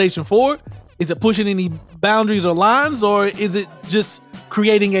conversation forward? Is it pushing any boundaries or lines? Or is it just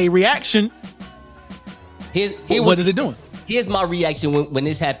creating a reaction? What is it doing? Here's my reaction when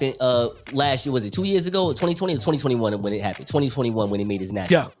this happened last year. Was it 2 years ago? 2020 or 2021 when it happened? 2021 when they made this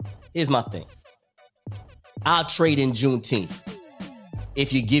national. Yeah. Here's my thing. I'll trade in Juneteenth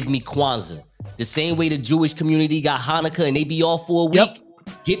if you give me Kwanzaa. The same way the Jewish community got Hanukkah and they be off for a week.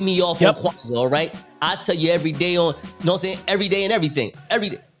 Get me off on Kwanzaa, all right? I tell you every day on, you know what I'm saying? Every day and everything. Every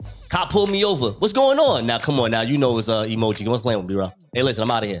day. Cop pulled me over. What's going on? Now, come on now. You know it's emoji. What's playing with me, bro? Hey, listen,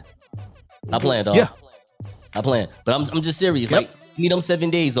 I'm out of here. Not playing, dog. Yeah. Not playing. But I'm just serious. Yep. Like, you need them 7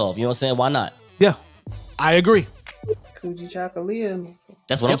 days off. You know what I'm saying? Why not? Yeah, I agree. Coochie Chocolate.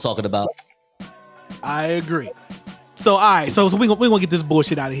 That's what I'm talking about. I agree. So, all right. So we gonna get this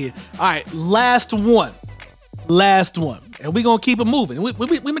bullshit out of here. All right. Last one. And we gonna keep it moving. We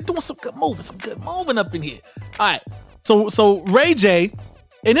been doing some good moving up in here. All right. So Ray J,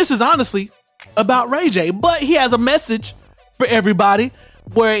 and this is honestly about Ray J, but he has a message for everybody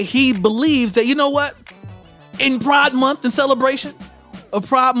where he believes that, you know what? In Pride Month, in celebration of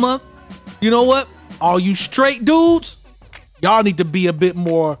Pride Month, you know what? All you straight dudes, y'all need to be a bit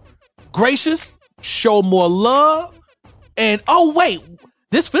more gracious, show more love, and oh wait,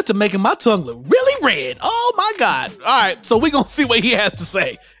 this fit to making my tongue look really red. Oh my God. All right, so we're gonna see what he has to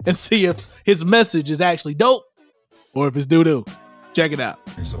say and see if his message is actually dope or if it's doo-doo. Check it out.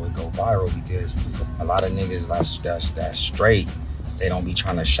 So it go viral because a lot of niggas that's straight, they don't be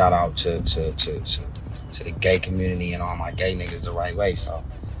trying to shout out to the gay community and all my gay niggas the right way. So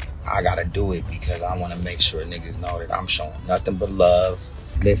I gotta do it because I wanna make sure niggas know that I'm showing nothing but love.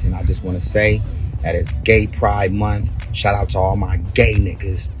 Listen, I just wanna say that it's Gay Pride Month. Shout out to all my gay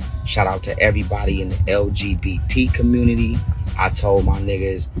niggas. Shout out to everybody in the LGBT community. I told my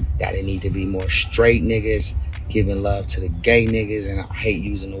niggas that it need to be more straight niggas giving love to the gay niggas, and I hate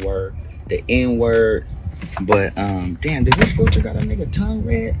using the N-word. But damn, does this filter got a nigga tongue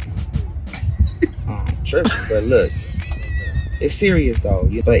red? Tripping, but look, it's serious though.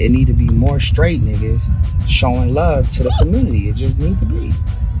 But it need to be more straight niggas showing love to the community. It just need to be.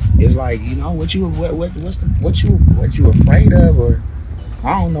 It's like, you know, what you afraid of, or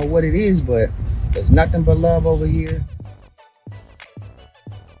I don't know what it is, but there's nothing but love over here.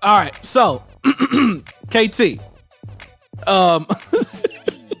 All right, so KT,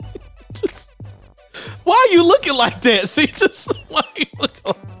 just why are you looking like that? See, just why are you looking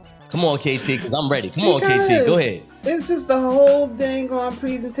like that? Come on, KT, because I'm ready. Come on, KT, go ahead. It's just the whole dang on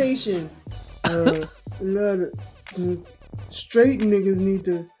presentation. Straight niggas need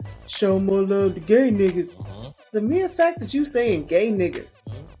to show more love to gay niggas. The mere fact that you saying gay niggas.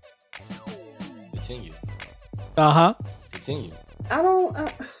 Continue. Continue. I don't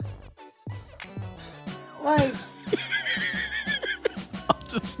like.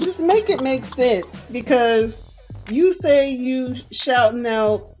 Just make it make sense, because you say you shouting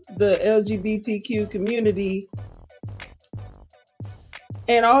out the LGBTQ community,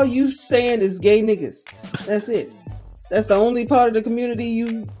 and all you saying is gay niggas. That's it. That's the only part of the community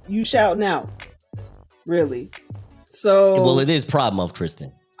you shouting out, really. So well, it is Pride Month,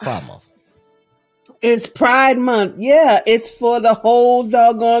 Kristen. Pride Month. It's Pride Month. Yeah, it's for the whole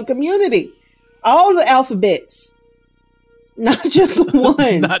doggone community. All the alphabets. Not just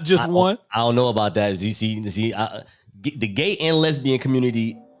one. Not just one. I don't know about that. You see, the gay and lesbian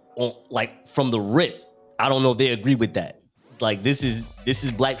community, like from the rip, I don't know if they agree with that. Like this is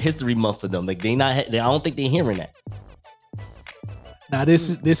Black History Month for them. Like I don't think they're hearing that. Now this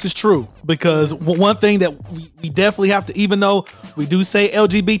is true, because one thing that we definitely have to, even though we do say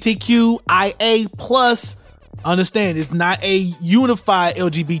LGBTQIA+, understand it's not a unified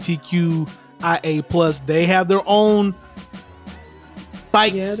LGBTQIA+. They have their own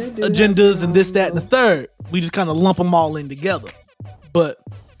fights, agendas, and this, that, and the third. We just kind of lump them all in together. But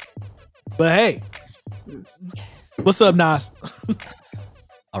hey, what's up, Nas?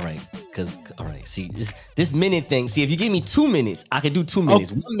 All right, see this minute thing. See, if you give me 2 minutes, I could do 2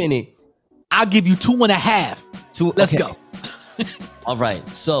 minutes. 1 minute, I'll give you 2.5. Let's go. All right.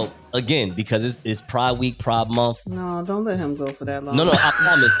 So again, because it's Pride Week, Pride Month. No, don't let him go for that long. No, I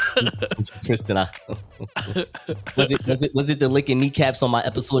promise, Kristen. Was it the licking kneecaps on my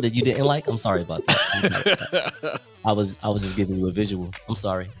episode that you didn't like? I'm sorry about that. I was just giving you a visual. I'm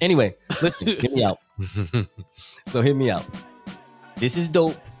sorry. Anyway, listen, hear me out. So hear me out. This is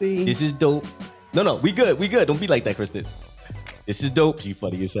dope. See? This is dope. No, we good. Don't be like that, Kristen. This is dope. She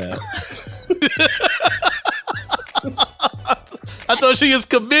funny as hell. I thought she is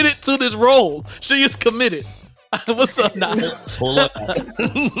committed to this role. She is committed. What's up, Nas? Hold up. Get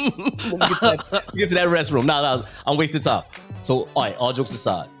to that restroom. No, I'm wasting time. So, all right, all jokes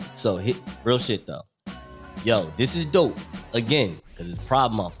aside. So, real shit though. Yo, this is dope. Again, because it's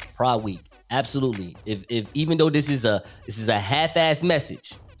Pride Month, Pride Week. Absolutely. If even though this is a half-ass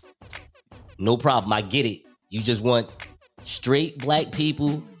message, no problem. I get it. You just want straight black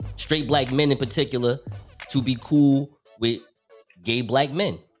people, straight black men in particular, to be cool with gay black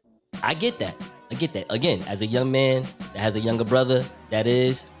men. I get that. Again, as a young man that has a younger brother that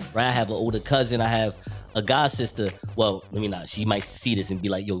is right? I have an older cousin. I have a god sister. Well, let me not. She might see this and be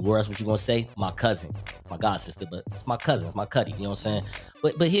like, yo, where else what you gonna say? My cousin, my god sister, but it's my cousin, my cuddy. You know what I'm saying?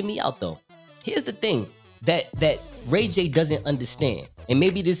 But hear me out though. Here's the thing that Ray J doesn't understand, and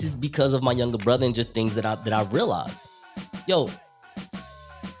maybe this is because of my younger brother and just things that I realized. Yo,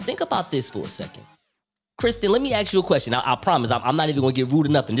 think about this for a second. Kristen, let me ask you a question. I promise I'm not even gonna get rude or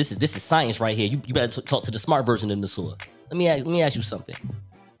nothing. This is science right here. You better talk to the smart version of the sword. Let me ask you something.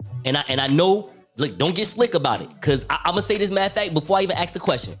 And I know, like, don't get slick about it, because I'm gonna say this matter of fact before I even ask the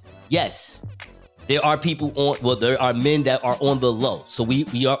question. Yes, there are there are men that are on the low. So we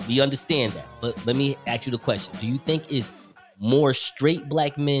understand that. But let me ask you the question. Do you think is more straight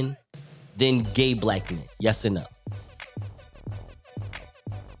black men than gay black men? Yes or no?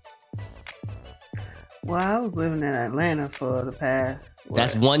 Well, I was living in Atlanta for the past.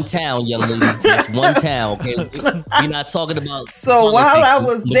 That's one town, young lady. That's one town. Okay, we're not talking about. So while I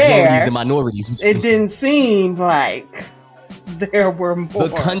was there, and minorities, it didn't seem like there were more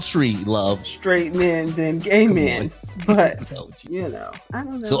the country love straight men than gay men. But you know, I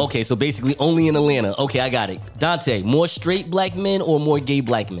don't know. So basically, only in Atlanta. Okay, I got it. Dante, more straight black men or more gay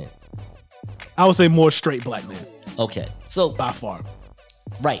black men? I would say more straight black men. Okay, so by far.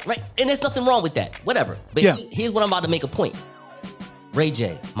 Right. And there's nothing wrong with that. Whatever. But here's what I'm about to make a point. Ray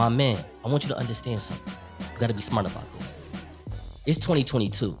J, my man, I want you to understand something. You got to be smart about this. It's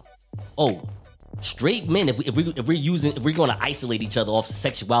 2022. Oh, straight men, if we're going to isolate each other off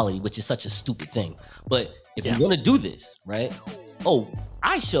sexuality, which is such a stupid thing. But if we're going to do this, right? Oh,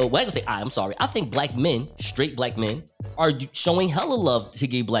 I think black men, straight black men, are showing hella love to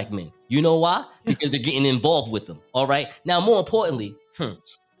gay black men. You know why? Because they're getting involved with them. All right. Now, more importantly,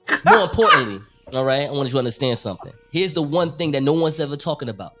 all right, I want you to understand something. Here's the one thing that no one's ever talking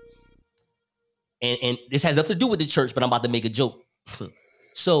about. And this has nothing to do with the church, but I'm about to make a joke.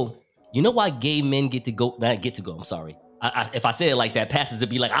 So, you know why gay men I'm sorry. If I say it like that, pastors would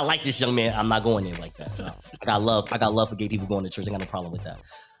be like, I like this young man. I'm not going there like that. No. I got love for gay people going to church. I got no problem with that.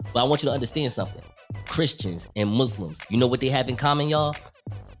 But I want you to understand something. Christians and Muslims, you know what they have in common, y'all?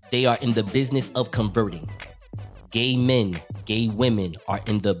 They are in the business of converting. Gay men, gay women are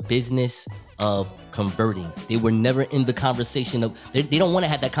in the business of converting. They were never in the conversation of, they don't want to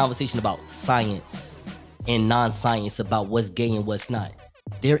have that conversation about science and non-science, about what's gay and what's not.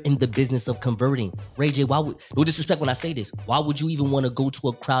 They're in the business of converting. Ray J, no disrespect when I say this, why would you even want to go to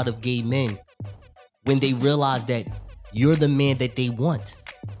a crowd of gay men when they realize that you're the man that they want?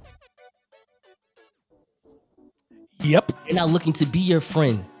 Yep. They're not looking to be your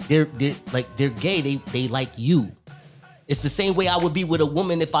friend. They're gay. They like you. It's the same way I would be with a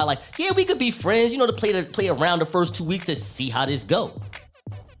woman if I we could be friends, to play around the first 2 weeks to see how this go.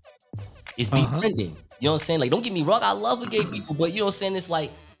 It's befriending. You know what I'm saying? Like, don't get me wrong, I love gay people, but you know what I'm saying? It's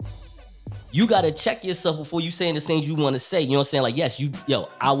like, you gotta check yourself before you saying the things you want to say. You know what I'm saying? Like, yes,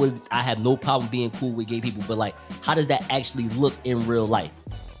 I have no problem being cool with gay people, but like, how does that actually look in real life?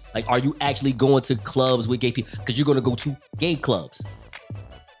 Like, are you actually going to clubs with gay people? Because you're gonna go to gay clubs.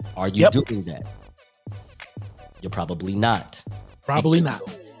 Are you doing that? You're probably not.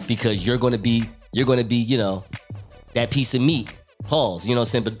 Because you're gonna be, that piece of meat. Pause, you know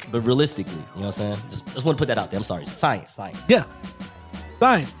what I'm saying? But realistically, you know what I'm saying? Just want to put that out there. I'm sorry. Science. Yeah.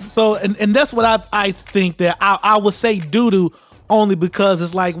 Science. So, and that's what I think that I would say doo-doo only because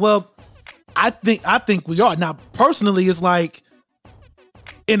it's like, well, I think we are. Now, personally, it's like,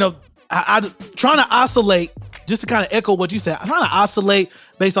 I trying to oscillate, just to kind of echo what you said, I'm trying to oscillate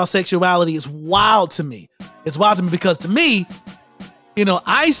based on sexuality is wild to me. It's wild to me because to me,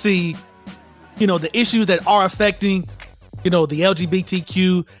 I see, the issues that are affecting, the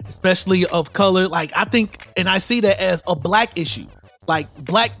LGBTQ, especially of color. Like, I think, and I see that as a black issue. Like,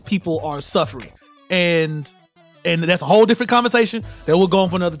 black people are suffering. And that's a whole different conversation that we'll go on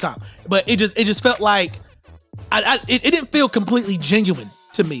for another time. But it just felt like, it didn't feel completely genuine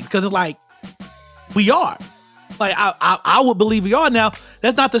to me because it's like, we are. Like, I would believe we are. Now,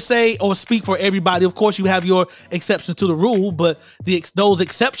 that's not to say or speak for everybody. Of course, you have your exceptions to the rule, but those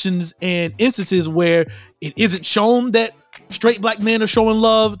exceptions and instances where it isn't shown that straight black men are showing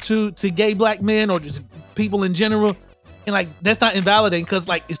love to gay black men or just people in general, and like, that's not invalidating because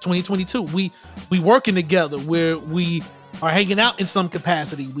like, it's 2022. We working together where we are hanging out in some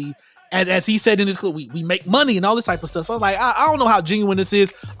capacity. We, as he said in his clip, we make money and all this type of stuff. So I was like, I don't know how genuine this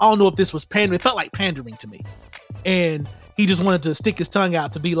is. I don't know if this was pandering. It felt like pandering to me. And he just wanted to stick his tongue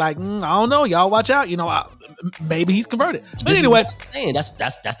out to be like, I don't know, y'all watch out. Maybe he's converted. But anyway,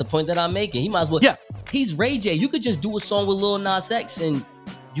 that's the point that I'm making. He might as well. Yeah, he's Ray J. You could just do a song with Lil Nas X, and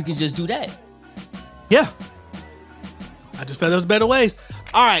you can just do that. Yeah, I just felt there was better ways.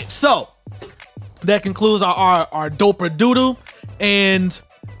 All right, so that concludes our doper doodle, and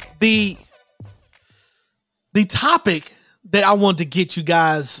the topic that I want to get you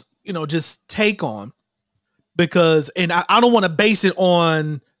guys, just take on, because, and I don't want to base it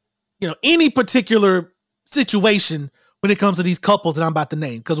on, any particular situation when it comes to these couples that I'm about to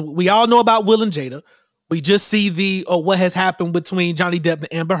name, because we all know about Will and Jada. We just see what has happened between Johnny Depp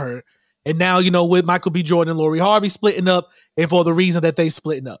and Amber Heard, and now with Michael B. Jordan and Lori Harvey splitting up, and for the reason that they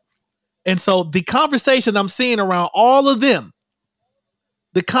splitting up. And so the conversation I'm seeing around all of them,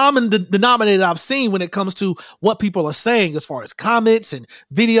 the common denominator I've seen when it comes to what people are saying as far as comments and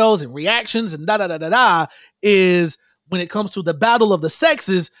videos and reactions and is when it comes to the battle of the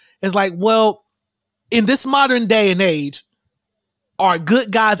sexes, is like, well, in this modern day and age, are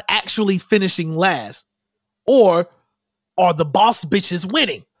good guys actually finishing last, or are the boss bitches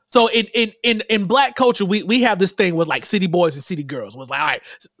winning? So in black culture, we have this thing with like city boys and city girls. It was like, all right,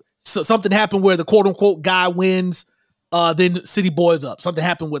 so something happened where the quote unquote guy wins, then city boys up. Something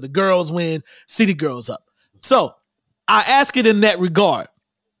happened where the girls win, city girls up. So I ask it in that regard: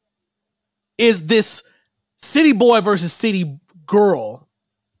 is this city boy versus city girl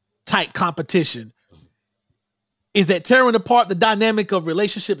type competition, is that tearing apart the dynamic of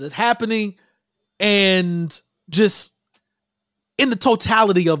relationships that's happening? And just in the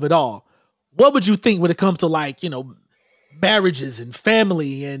totality of it all, what would you think when it comes to like, marriages and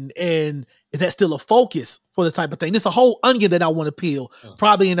family, and is that still a focus for the type of thing? It's a whole onion that I want to peel,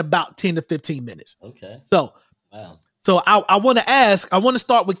 probably in about 10 to 15 minutes. Okay. So, wow. So I want to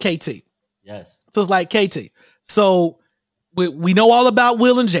start with KT. Yes. So it's like, KT. So we know all about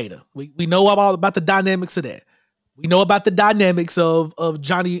Will and Jada. We know all about the dynamics of that. We know about the dynamics of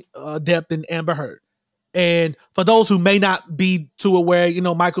Johnny Depp and Amber Heard. And for those who may not be too aware,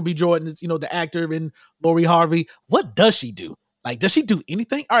 Michael B. Jordan is, the actor, and Lori Harvey. What does she do? Like, does she do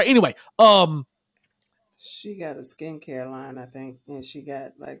anything? All right. Anyway, she got a skincare line, I think, and she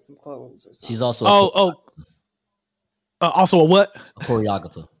got like some clothes or something. She's also also a what? A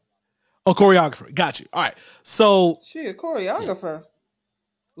choreographer. Oh, choreographer. Got you. All right. So she a choreographer. Yeah.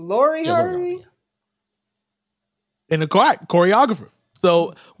 Lori Harvey. And a choreographer.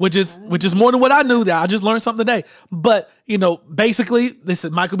 So, which is more than what I knew. That I just learned something today. But basically, they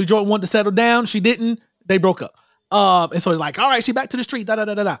said Michael B. Jordan wanted to settle down. She didn't. They broke up. And so it's like, all right, she back to the street.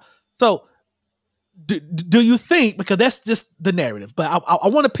 So, do you think, because that's just the narrative, but I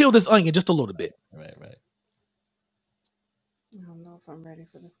want to peel this onion just a little bit. Right. I don't know if I'm ready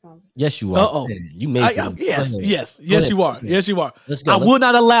for this conversation. Yes, you are. Uh-oh. You made it. Yes, you are. Yes, you are. Let's go. I will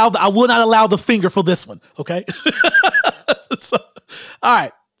not allow the finger for this one. Okay. So, all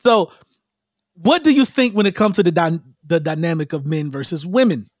right. So, what do you think when it comes to the dynamic of men versus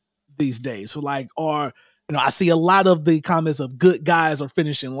women these days? So, like, I see a lot of the comments of good guys are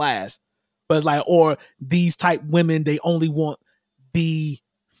finishing last, but it's like, or these type women, they only want the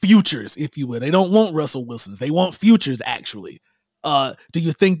futures, if you will. They don't want Russell Wilsons. They want futures, actually. Do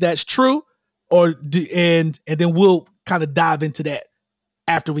you think that's true? Or and then we'll kind of dive into that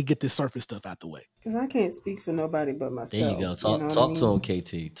after we get this surface stuff out the way. Because I can't speak for nobody but myself. There you go. Talk to him,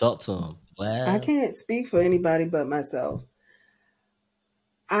 KT. Talk to him. Wow. I can't speak for anybody but myself.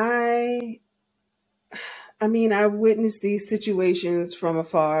 I witnessed these situations from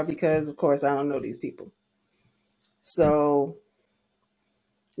afar because, of course, I don't know these people. So,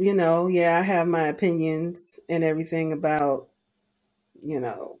 I have my opinions and everything about,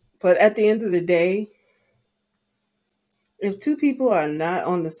 but at the end of the day, if two people are not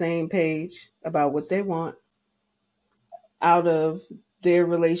on the same page about what they want out of their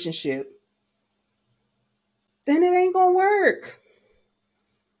relationship, then it ain't going to work.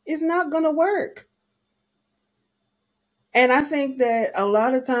 It's not going to work. And I think that a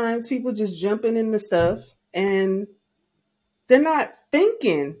lot of times people just jumping into stuff and they're not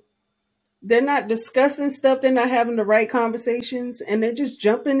thinking. They're not discussing stuff. They're not having the right conversations. And they're just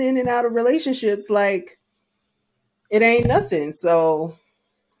jumping in and out of relationships like it ain't nothing. So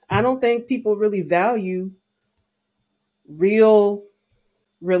I don't think people really value real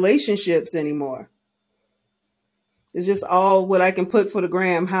relationships anymore. It's just all what I can put for the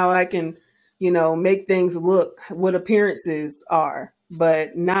gram, how I can, make things look what appearances are,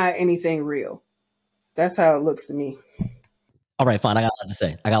 but not anything real. That's how it looks to me. All right, fine. I got a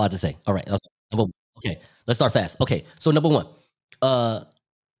lot to say. All right. Okay. Let's start fast. Okay. So number one,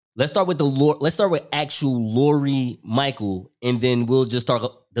 let's start with actual Lori Michael, and then we'll just start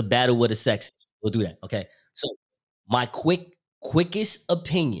the battle with the sexes. We'll do that. Okay. So my quickest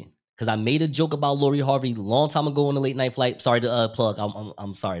opinion, because I made a joke about Lori Harvey a long time ago on the late night flight. Sorry to plug.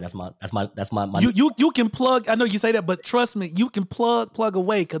 I'm sorry. That's my. You can plug. I know you say that, but trust me, you can plug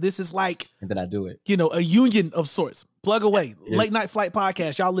away because this is like. And then I do it. A union of sorts. Plug away. Late night flight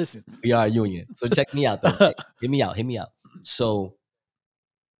podcast. Y'all listen. We are a union. So check me out though. Hit me out. So,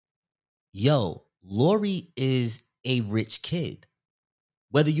 Lori is a rich kid.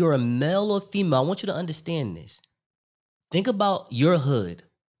 Whether you're a male or female, I want you to understand this. Think about your hood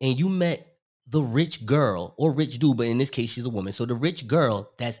and you met the rich girl or rich dude, but in this case, she's a woman. So the rich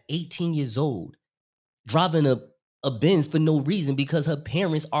girl that's 18 years old, driving a Benz for no reason because her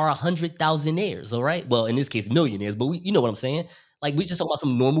parents are 100,000aires, all right? Well, in this case, millionaires, but you know what I'm saying? Like, we just talking about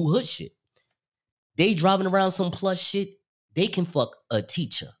some normal hood shit. They driving around some plush shit. They can fuck a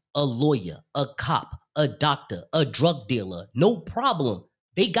teacher, a lawyer, a cop, a doctor, a drug dealer. No problem.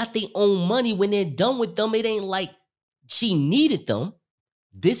 They got their own money. When they're done with them, it ain't like she needed them.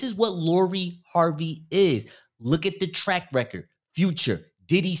 This is what Lori Harvey is. Look at the track record. Future,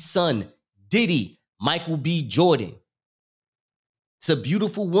 Diddy's son, Diddy, Michael B. Jordan. It's a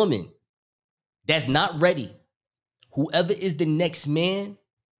beautiful woman that's not ready. Whoever is the next man,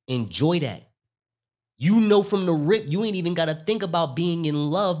 enjoy that. You know from the rip, you ain't even got to think about being in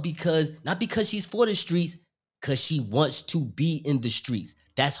love not because she's for the streets, because she wants to be in the streets.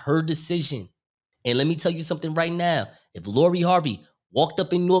 That's her decision. And let me tell you something right now. If Lori Harvey walked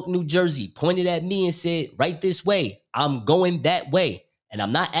up in Newark, New Jersey, pointed at me and said, right this way, I'm going that way. And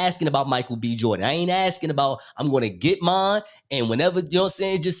I'm not asking about Michael B. Jordan. I ain't asking about, I'm going to get mine. And whenever, you know what I'm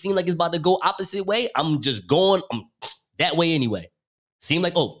saying, it just seemed like it's about to go opposite way, I'm just going that way anyway. Seemed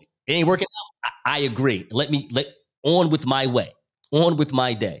like, oh, it ain't working out. I agree. Let on with my way. On with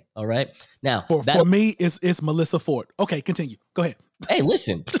my day. All right. Now, for me, it's Melissa Ford. Okay, continue. Go ahead. Hey,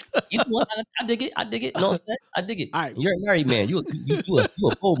 listen. You know what? I dig it. You know what I'm saying? I dig it. All right. You're a married man. You a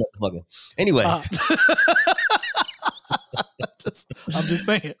full motherfucker. Anyway. I'm just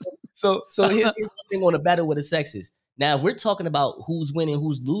saying. So here's the thing on the battle with the sexes. Now, if we're talking about who's winning,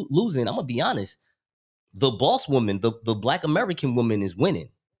 who's losing, I'm going to be honest. The boss woman, the Black American woman is winning.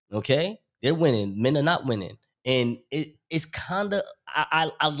 Okay? They're winning. Men are not winning. And it's kind of,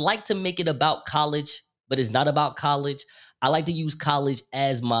 I like to make it about college, but it's not about college. I like to use college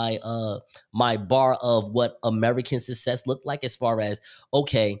as my my bar of what American success looked like, as far as,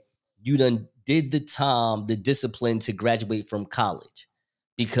 okay, you done did the time, the discipline to graduate from college,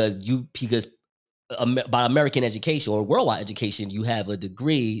 because by American education or worldwide education, you have a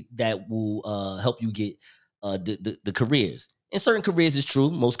degree that will help you get the careers. In certain careers is true,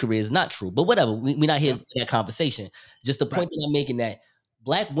 most careers not true, but whatever. We're not here for that conversation. Just the point that I'm making, that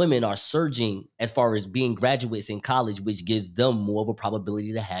Black women are surging as far as being graduates in college, which gives them more of a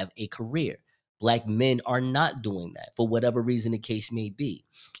probability to have a career. Black men are not doing that for whatever reason the case may be,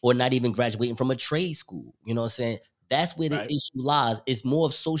 or not even graduating from a trade school. You know what I'm saying? That's where the issue lies. It's more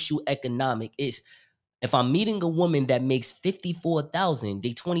of social economic. It's, if I'm meeting a woman that makes $54,000,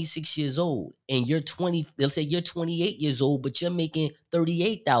 they 26 years old, and you're 20, they'll say you're 28 years old, but you're making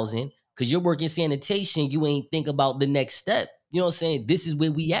 $38,000 because you're working sanitation. You ain't think about the next step. You know what I'm saying? This is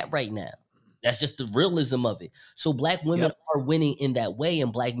where we at right now. That's just the realism of it. So Black women are winning in that way,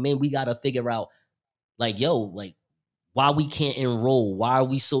 and Black men, we got to figure out, like, why we can't enroll. Why are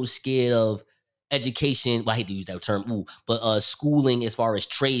we so scared of education? Well, I hate to use that term, but schooling as far as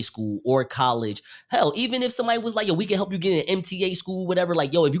trade school or college. Hell, even if somebody was like, yo, we can help you get an MTA school, whatever.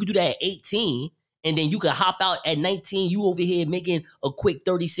 Like, yo, if you could do that at 18, and then you could hop out at 19, you over here making a quick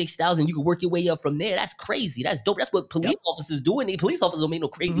 36,000, you can work your way up from there. That's crazy. That's dope. That's what police officers do. And the police officers don't make no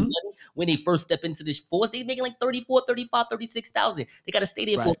crazy money when they first step into this force. They making like 34, 35, 36,000. They got to stay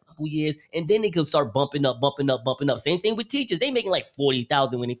there for a couple years, and then they can start bumping up. Same thing with teachers. They making like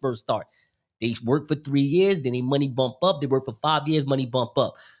 40,000 when they first start. They work for 3 years, then they money bump up. They work for 5 years, money bump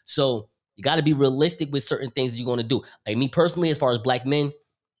up. So you got to be realistic with certain things that you're going to do. Like me personally, as far as Black men,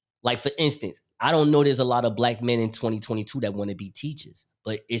 like for instance, I don't know there's a lot of Black men in 2022 that want to be teachers,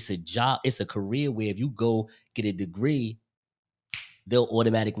 but it's a job, it's a career where if you go get a degree, they'll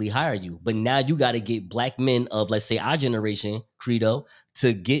automatically hire you. But now you got to get Black men of, let's say, our generation, Credo,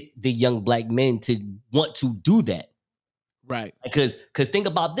 to get the young Black men to want to do that. Right. Because think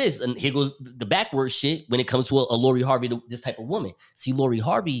about this, and here goes the backward shit when it comes to a Lori Harvey, this type of woman. See, Lori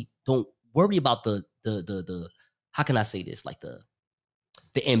Harvey don't worry about the how can I say this? Like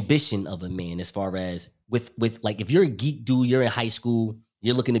the ambition of a man, as far as with like, if you're a geek dude, you're in high school,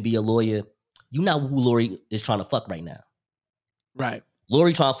 you're looking to be a lawyer, you know who Lori is trying to fuck right now. Right.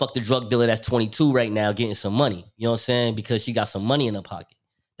 Lori trying to fuck the drug dealer that's 22 right now, getting some money. You know what I'm saying? Because she got some money in her pocket.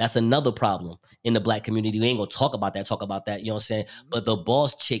 That's another problem in the black community. We ain't gonna talk about that, you know what I'm saying? But the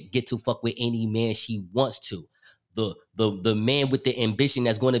boss chick get to fuck with any man she wants to. The man with the ambition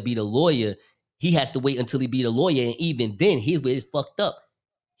that's gonna be the lawyer, he has to wait until he be the lawyer. And even then, here's where it's fucked up.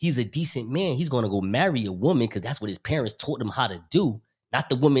 He's a decent man. He's gonna go marry a woman because that's what his parents taught him how to do. Not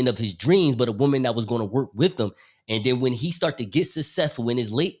the woman of his dreams, but a woman that was gonna work with him. And then when he start to get successful in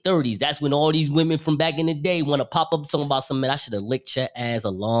his late 30s, that's when all these women from back in the day want to pop up talking about something. I should have licked your ass a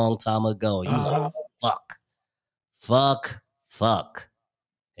long time ago. You know, fuck.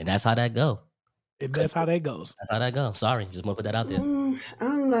 And that's how that go. And that's how that goes. That's how that go. Sorry, just want to put that out there.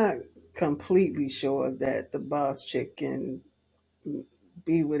 I'm not completely sure that the boss chick can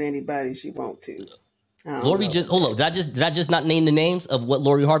be with anybody she want to. Lori just hold on. Did I just not name the names of what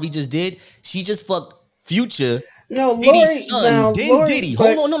Lori Harvey just did? She just fucked Future. No, Diddy's son, now, then Lori, Diddy.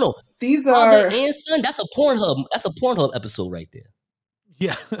 Hold on, no. These father are and son. That's a Pornhub. That's a Pornhub episode right there.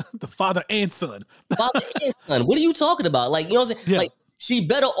 Yeah, the father and son. Father and son. What are you talking about? Like, you know what I'm saying? Yeah. Like, she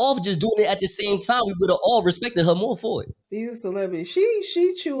better off just doing it at the same time. We would have all respected her more for it. these are celebrities.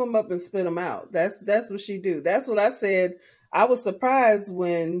 She chew them up and spit them out. That's what she do. That's what I said. I was surprised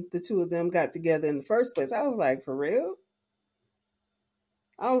when the two of them got together in the first place. I was like, for real?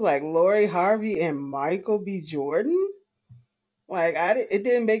 I was like, Lori Harvey and Michael B. Jordan? Like, it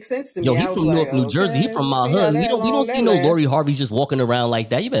didn't make sense to me. Yo, he I was from like, Newark, New Jersey. He from my hood. We don't see no Lori Harvey just walking around like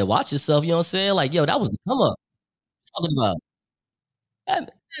that. You better watch yourself. You know what I'm saying? Like, yo, that was a come up. Talking about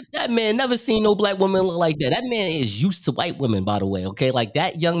that man never seen no black woman look like that. That man is used to white women, by the way. Okay, like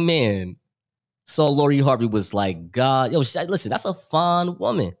that young man saw Lori Harvey was like, God, yo, listen, that's a fine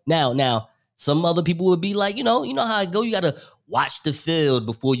woman. Now, some other people would be like, you know how it go. You gotta watch the field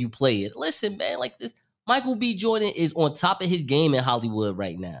before you play it. Listen, man, like this, Michael B. Jordan is on top of his game in Hollywood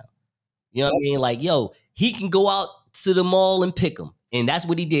right now. You know what I mean? Like, yo, he can go out to the mall and pick them, and that's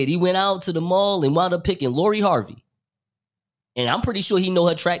what he did. He went out to the mall and wound up picking Lori Harvey. And I'm pretty sure he know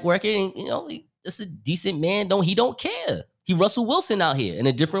her track record, and he's just a decent man. He don't care. He Russell Wilson out here in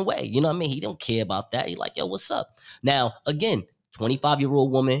a different way. You know what I mean? He don't care about that. He like, yo, what's up? Now, again,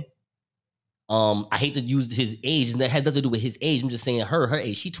 25-year-old woman. I hate to use his age, and that has nothing to do with his age. I'm just saying her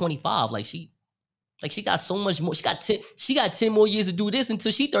age. She 25. Like she got so much more. She got 10 more years to do this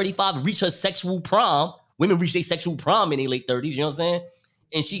until she 35 and reach her sexual prime. Women reach their sexual prime in their late 30s. You know what I'm saying?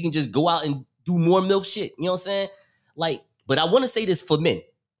 And she can just go out and do more MILF shit. You know what I'm saying? Like. But I want to say this for men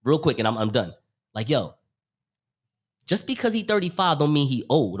real quick, and I'm done. Like, yo, just because he 35 don't mean he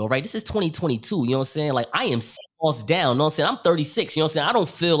old, all right? This is 2022, you know what I'm saying? Like, I am lost down, you know what I'm saying? I'm 36, you know what I'm saying? I don't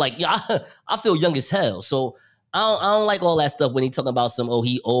feel like, I feel young as hell. So I don't like all that stuff when he talking about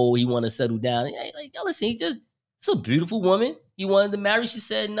he old, he want to settle down. Like, yo, listen, it's a beautiful woman. He wanted to marry, she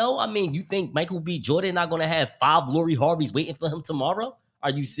said no. I mean, you think Michael B. Jordan not going to have 5 Lori Harveys waiting for him tomorrow?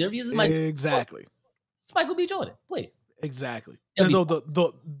 Are you serious? Exactly. It's Michael B. Jordan, please. Exactly. And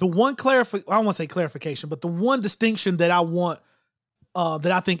the one I don't want to say clarification, but the one distinction that I want,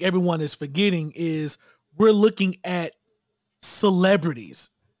 that I think everyone is forgetting is we're looking at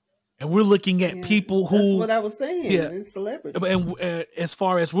celebrities, and we're looking at people who. That's what I was saying. Yeah, it's celebrities. And as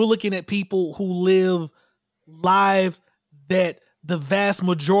far as we're looking at people who live lives that the vast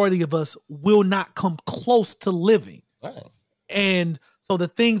majority of us will not come close to living, right. And so the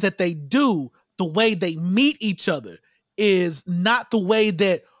things that they do, the way they meet each other, is not the way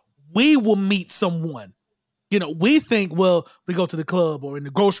that we will meet someone. We think, well, we go to the club or in the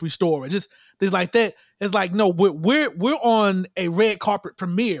grocery store or just things like that. It's like, no, we're on a red carpet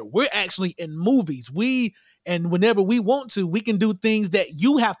premiere. We're actually in movies. And whenever we want to, we can do things that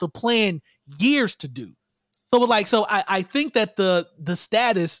you have to plan years to do. So I think that the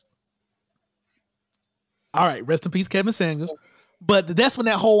status, all right, rest in peace, Kevin Samuels. But that's when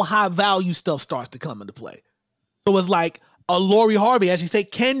that whole high value stuff starts to come into play. So it's like a Lori Harvey, as you say,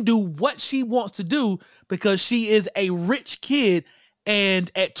 can do what she wants to do because she is a rich kid.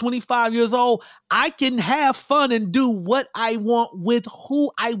 And at 25 years old, I can have fun and do what I want with who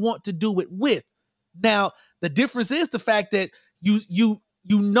I want to do it with. Now, the difference is the fact that you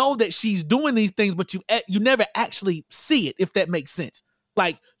know that she's doing these things, but you never actually see it, if that makes sense.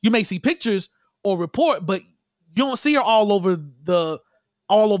 Like, you may see pictures or report, but you don't see her all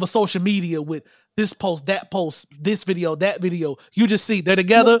over social media with this post, that post, this video, that video. You just see they're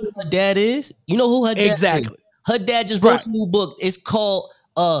together. You know who her dad is? You know who her dad exactly. is? Her dad just wrote a new book. It's called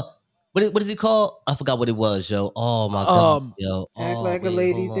what is it called? I forgot what it was, yo. Oh my god, yo. Act like a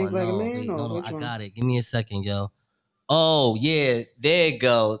lady, think like a man. No, I got it. Give me a second, yo. Oh yeah, there you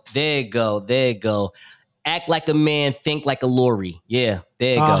go. Act like a man, think like a Lori. Yeah,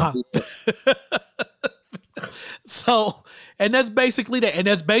 there you go. So, and that's basically that. And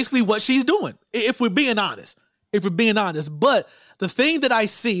that's basically what she's doing, if we're being honest. But the thing that I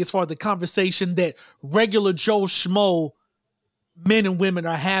see as far as the conversation that regular Joe Schmo men and women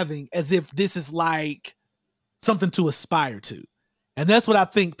are having, as if this is like something to aspire to. And that's what I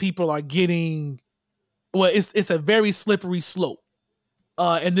think people are getting. Well, it's a very slippery slope.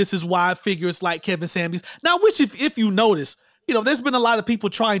 And this is why figures like Kevin Samuels. Now, which if you notice, there's been a lot of people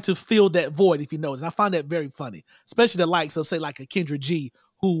trying to fill that void, if you notice. And I find that very funny, especially the likes of, say, like a Kendra G,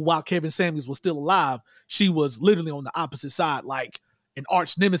 who, while Kevin Samuels was still alive, she was literally on the opposite side, like an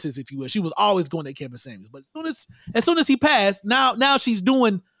arch nemesis, if you will. She was always going at Kevin Samuels. But as soon as he passed, now she's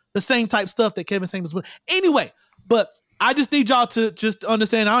doing the same type stuff that Kevin Samuels was. Anyway, but I just need y'all to just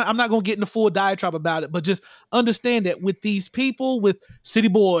understand. I'm not going to get in the full diatribe about it, but just understand that with these people, with city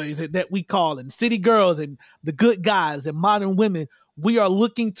boys that we call, and city girls, and the good guys and modern women, we are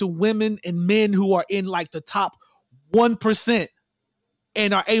looking to women and men who are in like the top 1%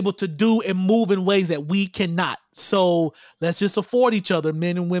 and are able to do and move in ways that we cannot. So let's just afford each other,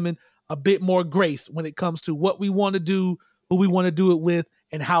 men and women, a bit more grace when it comes to what we want to do, who we want to do it with,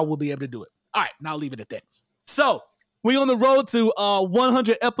 and how we'll be able to do it. All right, now I'll leave it at that. So we're on the road to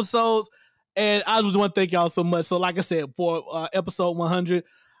 100 episodes, and I just want to thank y'all so much. So like I said, for episode 100,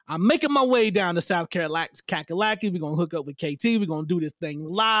 I'm making my way down to South Carolina, Kakalaki. We're going to hook up with KT. We're going to do this thing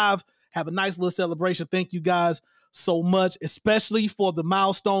live, have a nice little celebration. Thank you guys so much, especially for the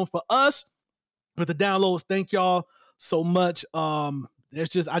milestone for us with the downloads. Thank y'all so much. I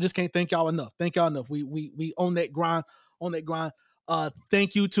just can't thank y'all enough. Thank y'all enough. We on that grind.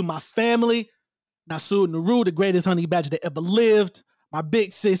 Thank you to my family, Nasud Nuru, the greatest honey badger that ever lived. My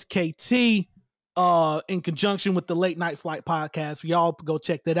big sis KT, in conjunction with the Late Night Flight podcast. We all go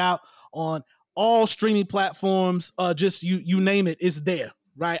check that out on all streaming platforms. Just you name it, it's there,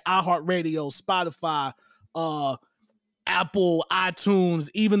 right? iHeartRadio, Spotify, Apple, iTunes,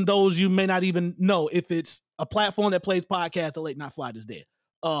 even those you may not even know. If it's a platform that plays podcasts, the Late Night Flight is there.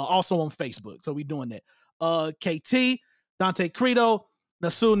 Also on Facebook. So we doing that. KT, Dante Credo,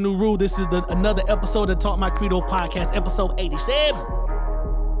 Nasud Nuru. This is another episode of Talk My Credo podcast, episode 87.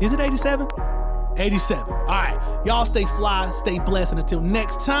 Is it 87? 87. All right. Y'all stay fly, stay blessed, and until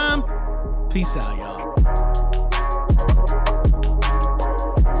next time, peace out, y'all.